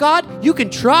without God, you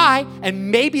can try and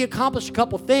maybe accomplish a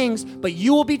couple things, but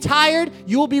you will be tired,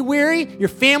 you will be weary, your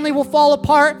family will fall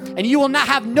apart, and you will not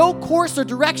have no course or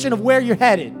direction of where you're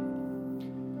headed.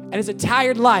 And it's a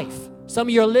tired life. Some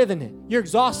of you are living it. You're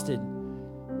exhausted.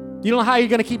 You don't know how you're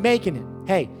going to keep making it.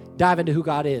 Hey, dive into who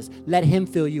God is. Let him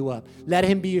fill you up. Let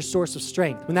him be your source of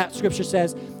strength. When that scripture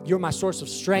says, you're my source of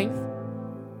strength,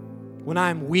 when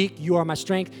I'm weak, you are my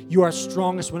strength. You are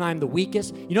strongest when I'm the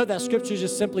weakest. You know what that scripture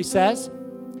just simply says?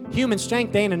 Human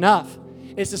strength ain't enough.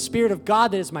 It's the Spirit of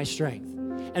God that is my strength.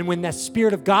 And when that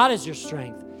Spirit of God is your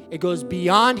strength, it goes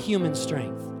beyond human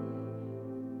strength.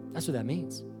 That's what that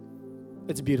means.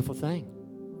 It's a beautiful thing.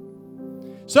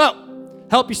 So,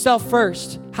 help yourself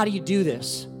first. How do you do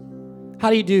this? How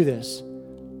do you do this?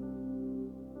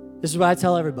 This is what I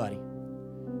tell everybody.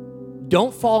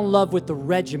 Don't fall in love with the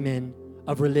regimen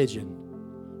of religion.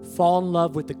 Fall in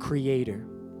love with the Creator.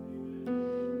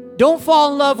 Don't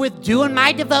fall in love with doing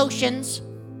my devotions.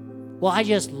 Well, I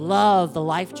just love the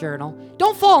Life Journal.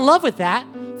 Don't fall in love with that.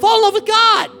 Fall in love with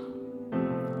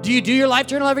God. Do you do your Life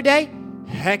Journal every day?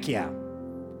 Heck yeah.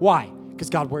 Why? Because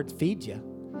God's Word feeds you.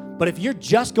 But if you're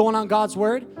just going on God's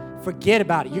Word, forget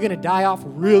about it. You're going to die off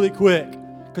really quick.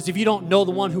 Because if you don't know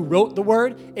the one who wrote the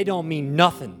Word, it don't mean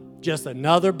nothing. Just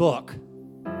another book.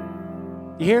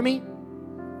 You hear me?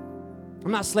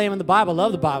 I'm not slamming the Bible. I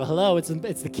love the Bible. Hello, it's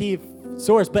the key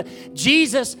source. But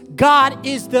Jesus, God,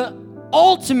 is the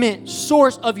ultimate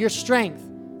source of your strength,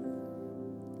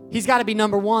 He's got to be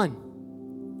number one.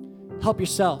 Help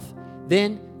yourself.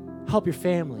 Then help your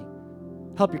family.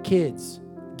 Help your kids.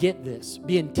 Get this.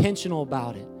 Be intentional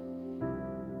about it.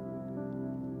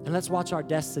 And let's watch our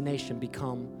destination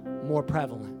become more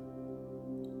prevalent.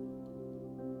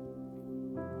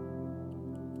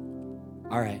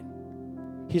 All right.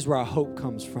 Here's where our hope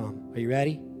comes from. Are you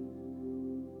ready?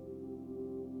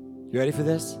 You ready for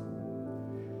this?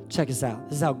 Check this out.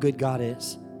 This is how good God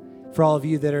is. For all of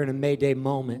you that are in a Mayday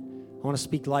moment, I want to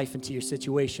speak life into your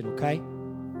situation, okay?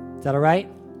 Is that all right?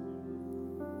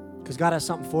 Because God has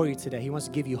something for you today. He wants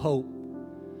to give you hope.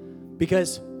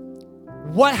 Because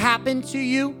what happened to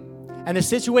you and the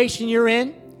situation you're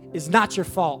in is not your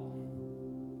fault.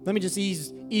 Let me just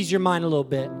ease your mind a little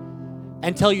bit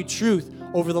and tell you truth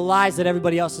over the lies that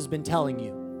everybody else has been telling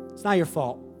you. It's not your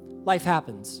fault. Life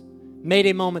happens.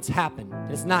 Mayday moments happen.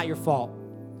 It's not your fault.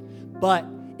 But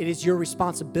it is your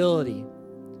responsibility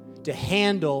to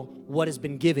handle what has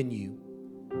been given you.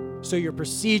 So your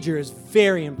procedure is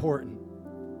very important.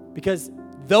 Because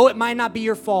though it might not be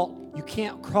your fault, you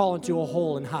can't crawl into a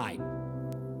hole and hide.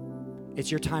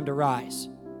 It's your time to rise.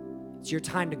 It's your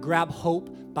time to grab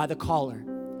hope by the collar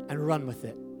and run with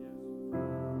it.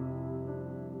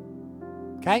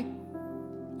 Okay?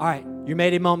 All right, your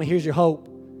Mayday moment, here's your hope.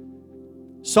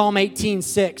 Psalm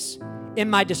 18:6. In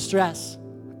my distress,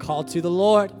 I called to the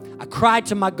Lord. I cried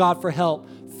to my God for help.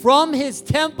 From His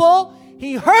temple,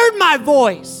 He heard my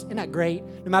voice. Isn't that great?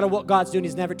 No matter what God's doing,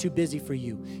 He's never too busy for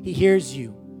you. He hears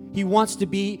you. He wants to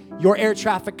be your air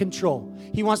traffic control.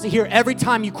 He wants to hear every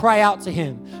time you cry out to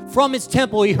Him. From His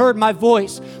temple, He heard my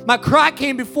voice. My cry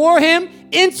came before Him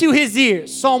into His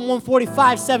ears. Psalm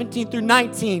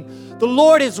 145:17-19. The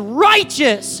Lord is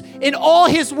righteous in all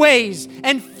His ways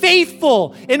and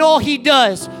faithful in all He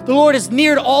does. The Lord is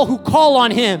near to all who call on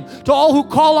Him, to all who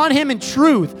call on Him in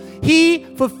truth. He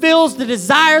fulfills the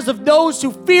desires of those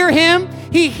who fear Him.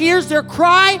 He hears their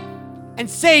cry and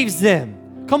saves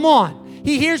them. Come on.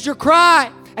 He hears your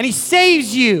cry and He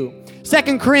saves you.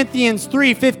 2 Corinthians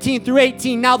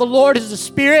 3:15-18. Now the Lord is the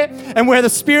Spirit, and where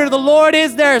the Spirit of the Lord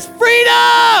is, there is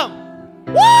freedom.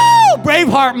 Woo!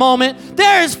 Braveheart moment.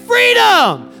 There is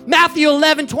freedom. Matthew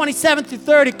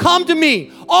 11:27-30. Come to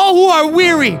me, all who are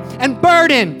weary and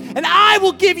burdened, and I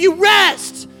will give you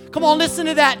rest. Come on, listen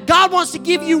to that. God wants to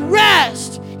give you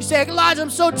rest. You say, Elijah, I'm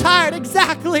so tired.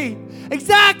 Exactly.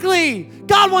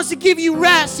 God wants to give you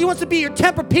rest. He wants to be your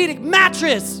Tempur-Pedic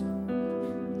mattress.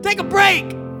 Take a break.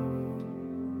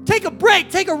 Take a break.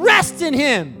 Take a rest in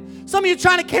Him. Some of you are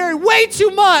trying to carry way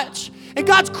too much, and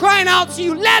God's crying out to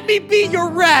you, let me be your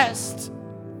rest.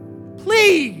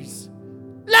 Please,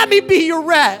 let me be your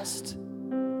rest.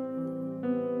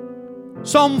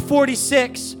 Psalm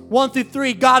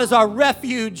 46:1-3. God is our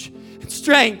refuge and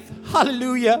strength.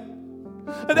 Hallelujah.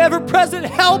 An ever-present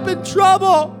help in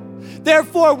trouble.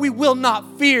 Therefore, we will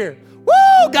not fear.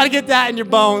 Woo! Got to get that in your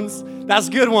bones. That's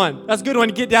a good one. That's a good one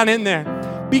to get down in there.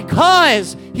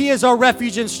 Because He is our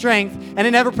refuge and strength and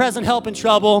an ever-present help in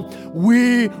trouble,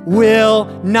 we will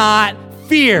not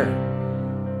fear.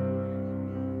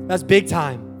 That's big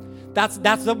time.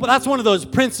 That's one of those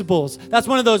principles. That's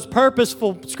one of those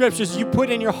purposeful scriptures you put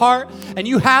in your heart and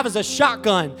you have as a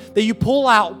shotgun that you pull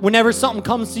out whenever something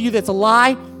comes to you that's a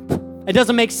lie. It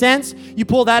doesn't make sense. You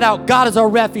pull that out. God is our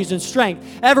refuge and strength,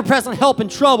 ever-present help in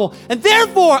trouble, and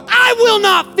therefore I will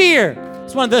not fear.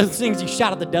 It's one of those things you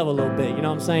shout at the devil a little bit, you know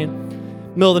what I'm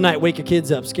saying? Middle of the night, wake your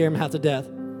kids up, scare them half to death.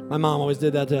 My mom always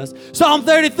did that to us. Psalm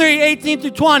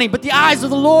 33:18-20. But the eyes of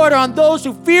the Lord are on those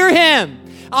who fear Him,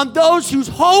 on those whose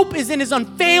hope is in His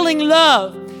unfailing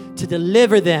love, to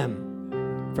deliver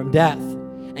them from death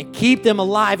and keep them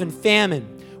alive in famine.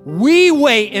 We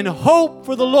wait in hope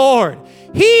for the Lord.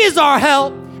 He is our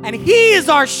help and He is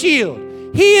our shield.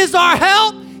 He is our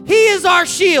help. He is our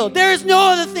shield. There is no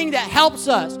other thing that helps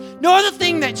us, no other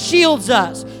thing that shields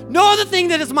us, no other thing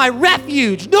that is my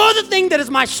refuge, no other thing that is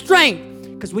my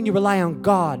strength. Because when you rely on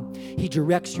God, He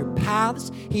directs your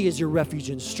paths. He is your refuge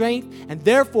and strength, and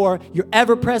therefore your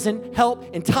ever-present help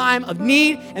in time of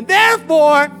need, and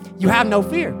therefore you have no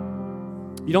fear.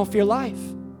 You don't fear life.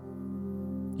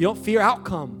 You don't fear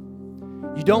outcome.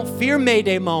 You don't fear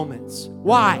Mayday moments.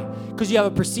 Why? Because you have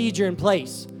a procedure in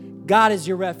place. God is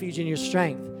your refuge and your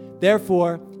strength.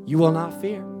 Therefore, you will not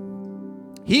fear.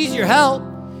 He's your help.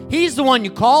 He's the one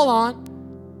you call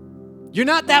on. You're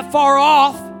not that far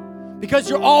off because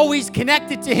you're always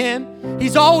connected to Him.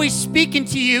 He's always speaking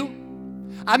to you.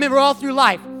 I remember all through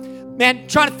life, man,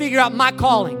 trying to figure out my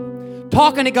calling,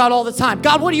 talking to God all the time.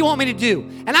 God, what do you want me to do?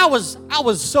 And I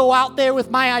was so out there with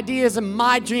my ideas and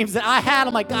my dreams that I had.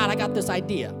 I'm like, God, I got this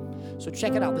idea. So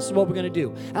check it out. This is what we're going to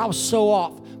do. And I was so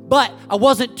off. But I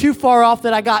wasn't too far off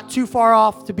that I got too far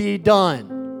off to be done.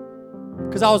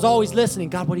 Because I was always listening.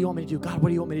 God, what do you want me to do? God, what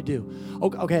do you want me to do?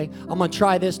 Okay, I'm going to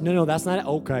try this. No, that's not it.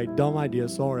 Okay, dumb idea.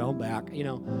 Sorry, I'm back. You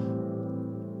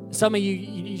know, some of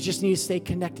you just need to stay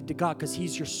connected to God because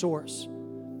he's your source.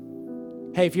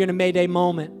 Hey, if you're in a Mayday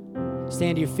moment,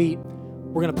 stand to your feet.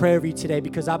 We're going to pray over you today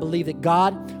because I believe that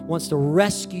God wants to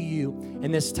rescue you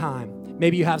in this time.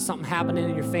 Maybe you have something happening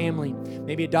in your family.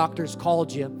 Maybe a doctor's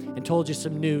called you and told you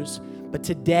some news. But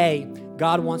today,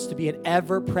 God wants to be an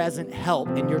ever-present help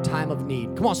in your time of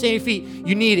need. Come on, stand on your feet.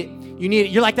 You need it. You need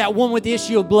it. You're like that one with the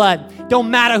issue of blood.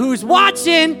 Don't matter who's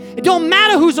watching. It don't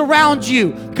matter who's around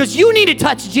you because you need to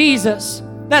touch Jesus.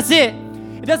 That's it.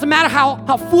 It doesn't matter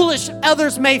how foolish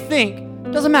others may think.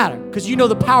 It doesn't matter because you know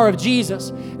the power of Jesus,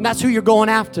 and that's who you're going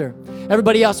after.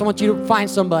 Everybody else, I want you to find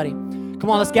somebody. Come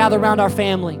on, let's gather around our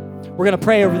family. We're going to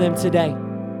pray over them today.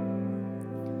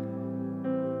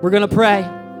 We're going to pray.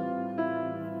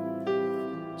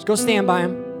 Just go stand by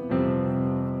him.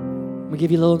 I'm going to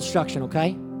give you a little instruction,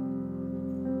 okay?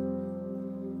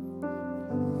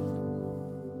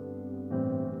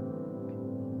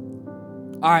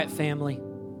 All right, family.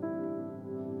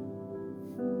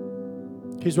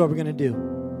 Here's what we're going to do.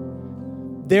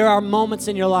 There are moments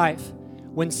in your life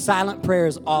when silent prayer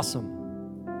is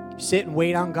awesome. You sit and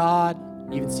wait on God,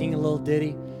 even sing a little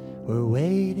ditty. We're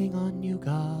waiting on you,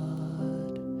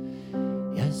 God.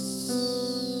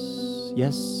 Yes,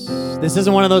 yes. This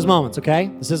isn't one of those moments, okay?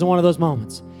 This isn't one of those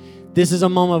moments. This is a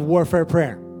moment of warfare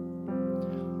prayer.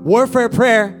 Warfare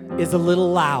prayer is a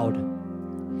little loud.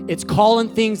 It's calling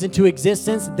things into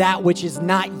existence, that which is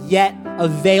not yet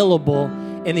available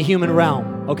in the human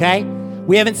realm, okay?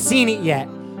 We haven't seen it yet,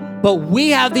 but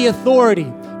we have the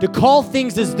authority to call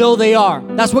things as though they are.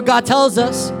 That's what God tells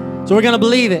us, so we're going to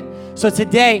believe it. So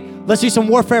today, let's do some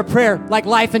warfare prayer, like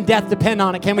life and death depend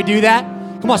on it. Can we do that?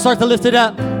 Come on, start to lift it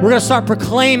up. We're going to start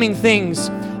proclaiming things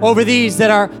over these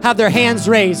that have their hands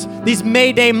raised, these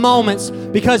Mayday moments,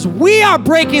 because we are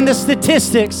breaking the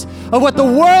statistics of what the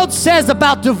world says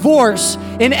about divorce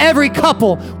in every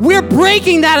couple. We're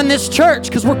breaking that in this church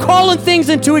because we're calling things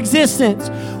into existence.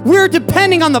 We're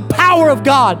depending on the power of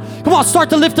God. Come on,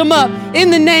 start to lift them up. In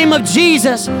the name of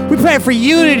Jesus, we pray for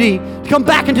unity to come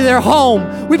back into their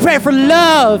home. We pray for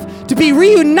love to be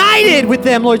reunited with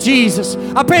them, Lord Jesus.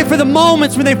 I pray for the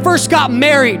moments when they first got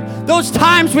married, those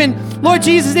times when, Lord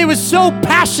Jesus, it was so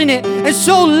passionate and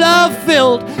so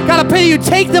love-filled. God, I pray that you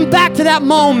take them back to that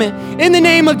moment in the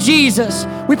name of Jesus.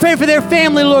 We pray for their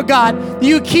family, Lord God, that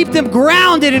you keep them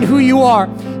grounded in who you are.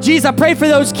 Jesus, I pray for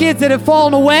those kids that have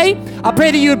fallen away. I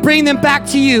pray that you would bring them back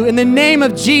to you in the name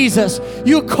of Jesus.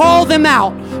 You call them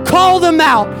out. Call them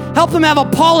out. Help them have a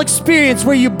Paul experience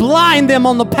where you blind them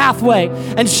on the pathway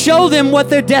and show them what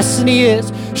their destiny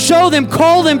is. Show them,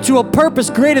 call them to a purpose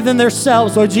greater than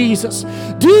themselves, Lord Jesus.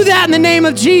 Do that in the name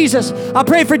of Jesus. I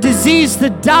pray for disease to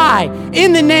die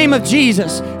in the name of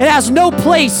Jesus. It has no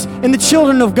place in the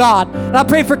children of God. And I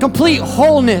pray for complete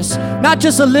wholeness, not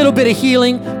just a little bit of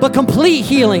healing, but complete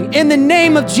healing in the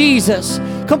name of Jesus.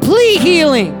 Complete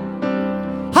healing.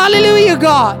 Hallelujah,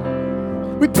 God.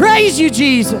 We praise you,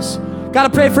 Jesus. God,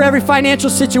 I pray for every financial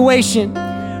situation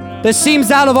that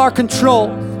seems out of our control.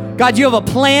 God, you have a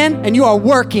plan and you are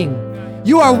working.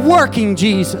 You are working,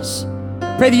 Jesus.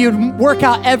 Pray that you would work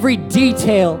out every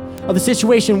detail of the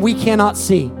situation we cannot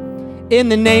see. In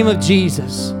the name of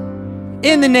Jesus.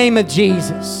 In the name of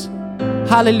Jesus.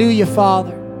 Hallelujah,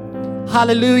 Father.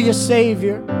 Hallelujah,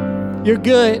 Savior. You're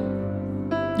good.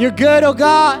 You're good, oh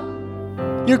God.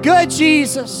 You're good,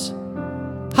 Jesus.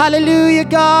 Hallelujah,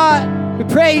 God. We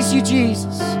praise you,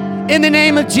 Jesus. In the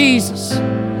name of Jesus.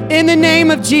 In the name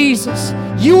of Jesus.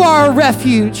 You are a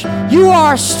refuge. You are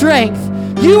our strength.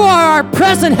 You are our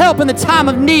present help in the time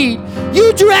of need.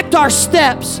 You direct our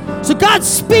steps. So God,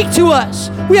 speak to us.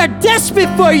 We are desperate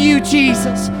for you,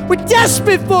 Jesus. We're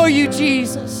desperate for you,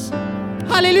 Jesus.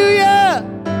 Hallelujah.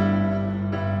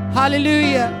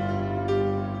 Hallelujah.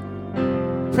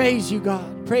 Praise you,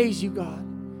 God. Praise you, God.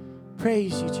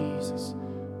 Praise you, Jesus.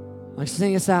 Let's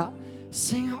sing us out.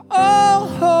 Sing, oh,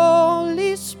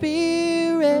 Holy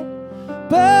Spirit,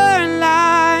 burn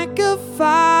like a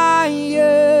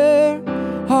fire,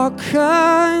 all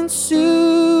consuming,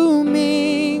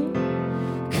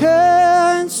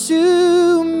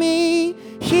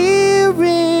 here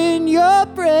in your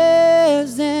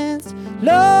presence.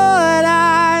 Lord,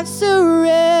 I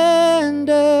surrender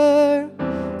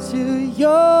to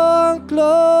your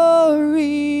glory,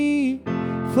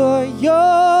 for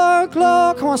your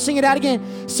glory. Come on, sing it out again.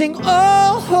 Sing,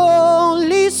 oh,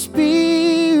 Holy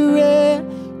Spirit,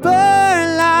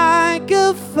 burn like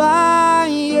a fire.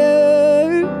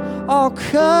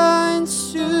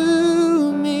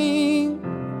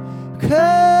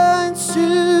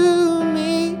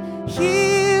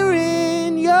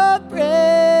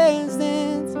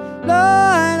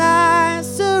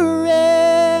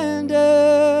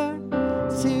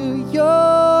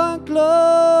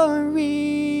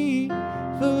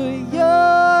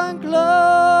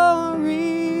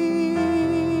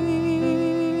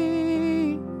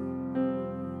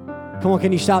 Come on,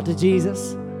 can you shout to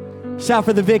Jesus? Shout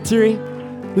for the victory.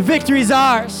 The victory is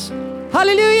ours.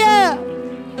 Hallelujah.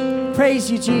 Praise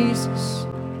you, Jesus.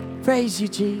 Praise you,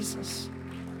 Jesus.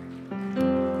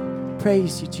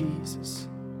 Praise you, Jesus.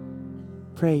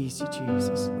 Praise you,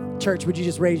 Jesus. Church, would you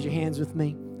just raise your hands with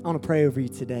me? I want to pray over you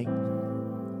today.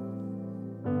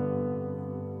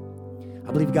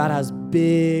 I believe God has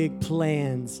big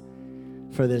plans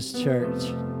for this church.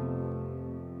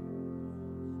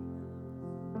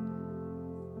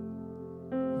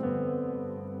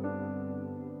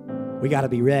 We got to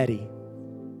be ready.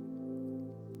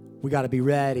 We got to be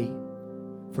ready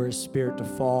for His Spirit to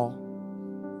fall.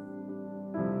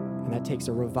 And that takes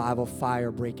a revival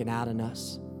fire breaking out in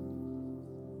us.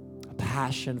 A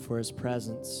passion for His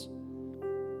presence.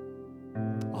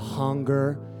 A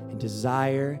hunger and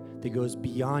desire that goes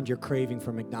beyond your craving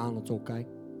for McDonald's, okay?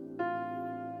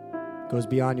 Goes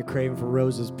beyond your craving for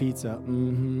Rose's Pizza.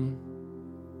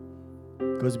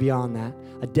 Goes beyond that.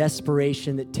 A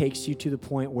desperation that takes you to the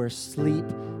point where sleep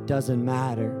doesn't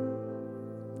matter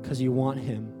because you want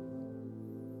Him.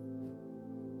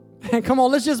 Man, come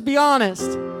on, let's just be honest.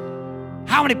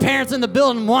 How many parents in the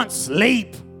building want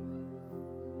sleep?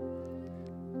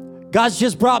 God's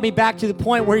just brought me back to the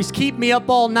point where He's keeping me up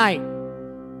all night.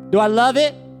 Do I love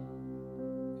it?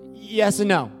 Yes and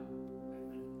no.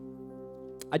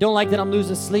 I don't like that I'm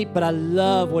losing sleep, but I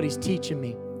love what He's teaching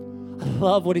me. I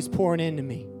love what He's pouring into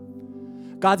me.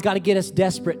 God's got to get us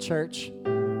desperate, church.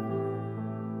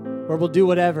 Or we'll do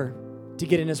whatever to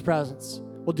get in His presence.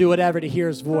 We'll do whatever to hear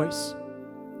His voice.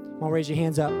 Come on, raise your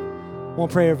hands up. I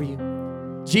want to pray over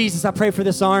you. Jesus, I pray for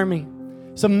this army.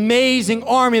 This amazing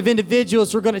army of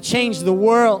individuals who are going to change the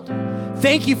world.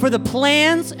 Thank you for the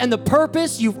plans and the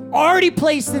purpose you've already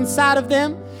placed inside of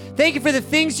them. Thank you for the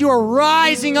things you are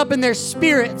rising up in their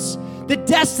spirits, the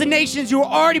destinations you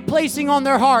are already placing on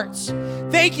their hearts.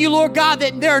 Thank you, Lord God,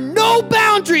 that there are no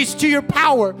boundaries to your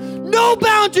power, no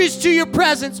boundaries to your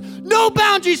presence, no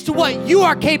boundaries to what you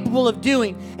are capable of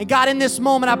doing. And God, in this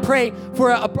moment, I pray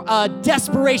for a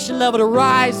desperation level to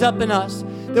rise up in us,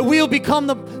 that we will become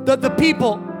the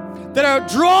people that are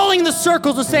drawing the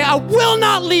circles and say, I will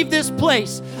not leave this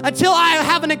place until I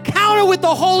have an encounter with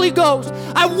the Holy Ghost.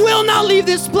 I will not leave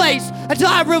this place until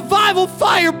I have revival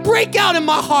fire break out in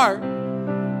my heart.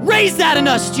 Raise that in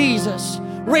us, Jesus.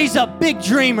 Raise up big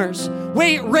dreamers.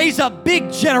 Raise up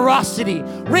big generosity.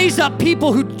 Raise up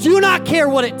people who do not care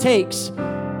what it takes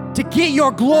to get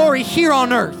your glory here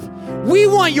on earth. We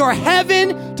want your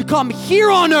heaven to come here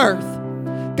on earth.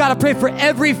 God, I pray for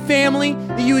every family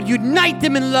that you would unite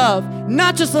them in love,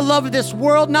 not just the love of this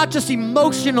world, not just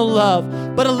emotional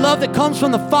love, but a love that comes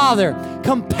from the Father,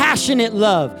 compassionate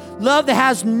love, love that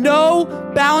has no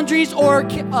boundaries or,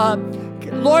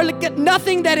 Lord,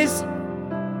 nothing that is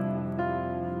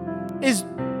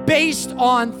based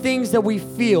on things that we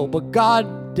feel, but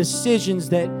God, decisions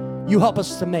that you help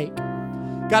us to make.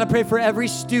 God, I pray for every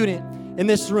student in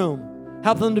this room.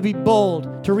 Help them to be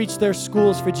bold to reach their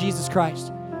schools for Jesus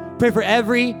Christ. Pray for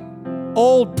every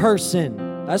old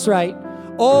person, that's right,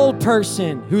 old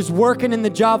person who's working in the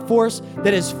job force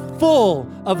that is full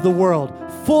of the world,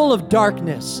 full of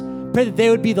darkness. Pray that they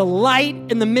would be the light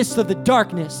in the midst of the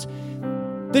darkness.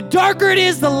 The darker it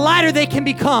is, the lighter they can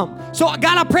become. So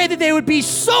God, I pray that they would be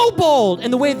so bold in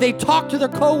the way that they talk to their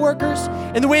coworkers,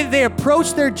 in the way that they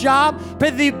approach their job. Pray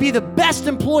that they'd be the best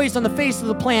employees on the face of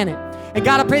the planet. And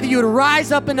God, I pray that you would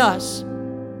rise up in us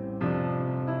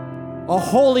a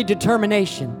holy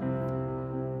determination.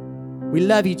 We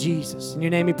love you, Jesus. In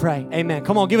your name we pray. Amen.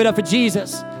 Come on, give it up for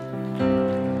Jesus.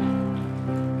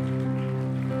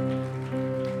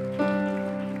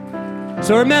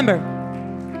 So remember,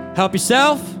 help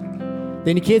yourself,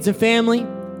 then your kids and family,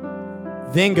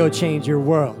 then go change your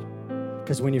world.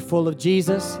 Because when you're full of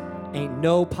Jesus, ain't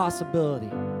no possibility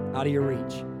out of your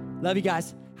reach. Love you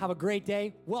guys. Have a great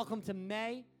day. Welcome to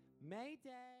Mayday.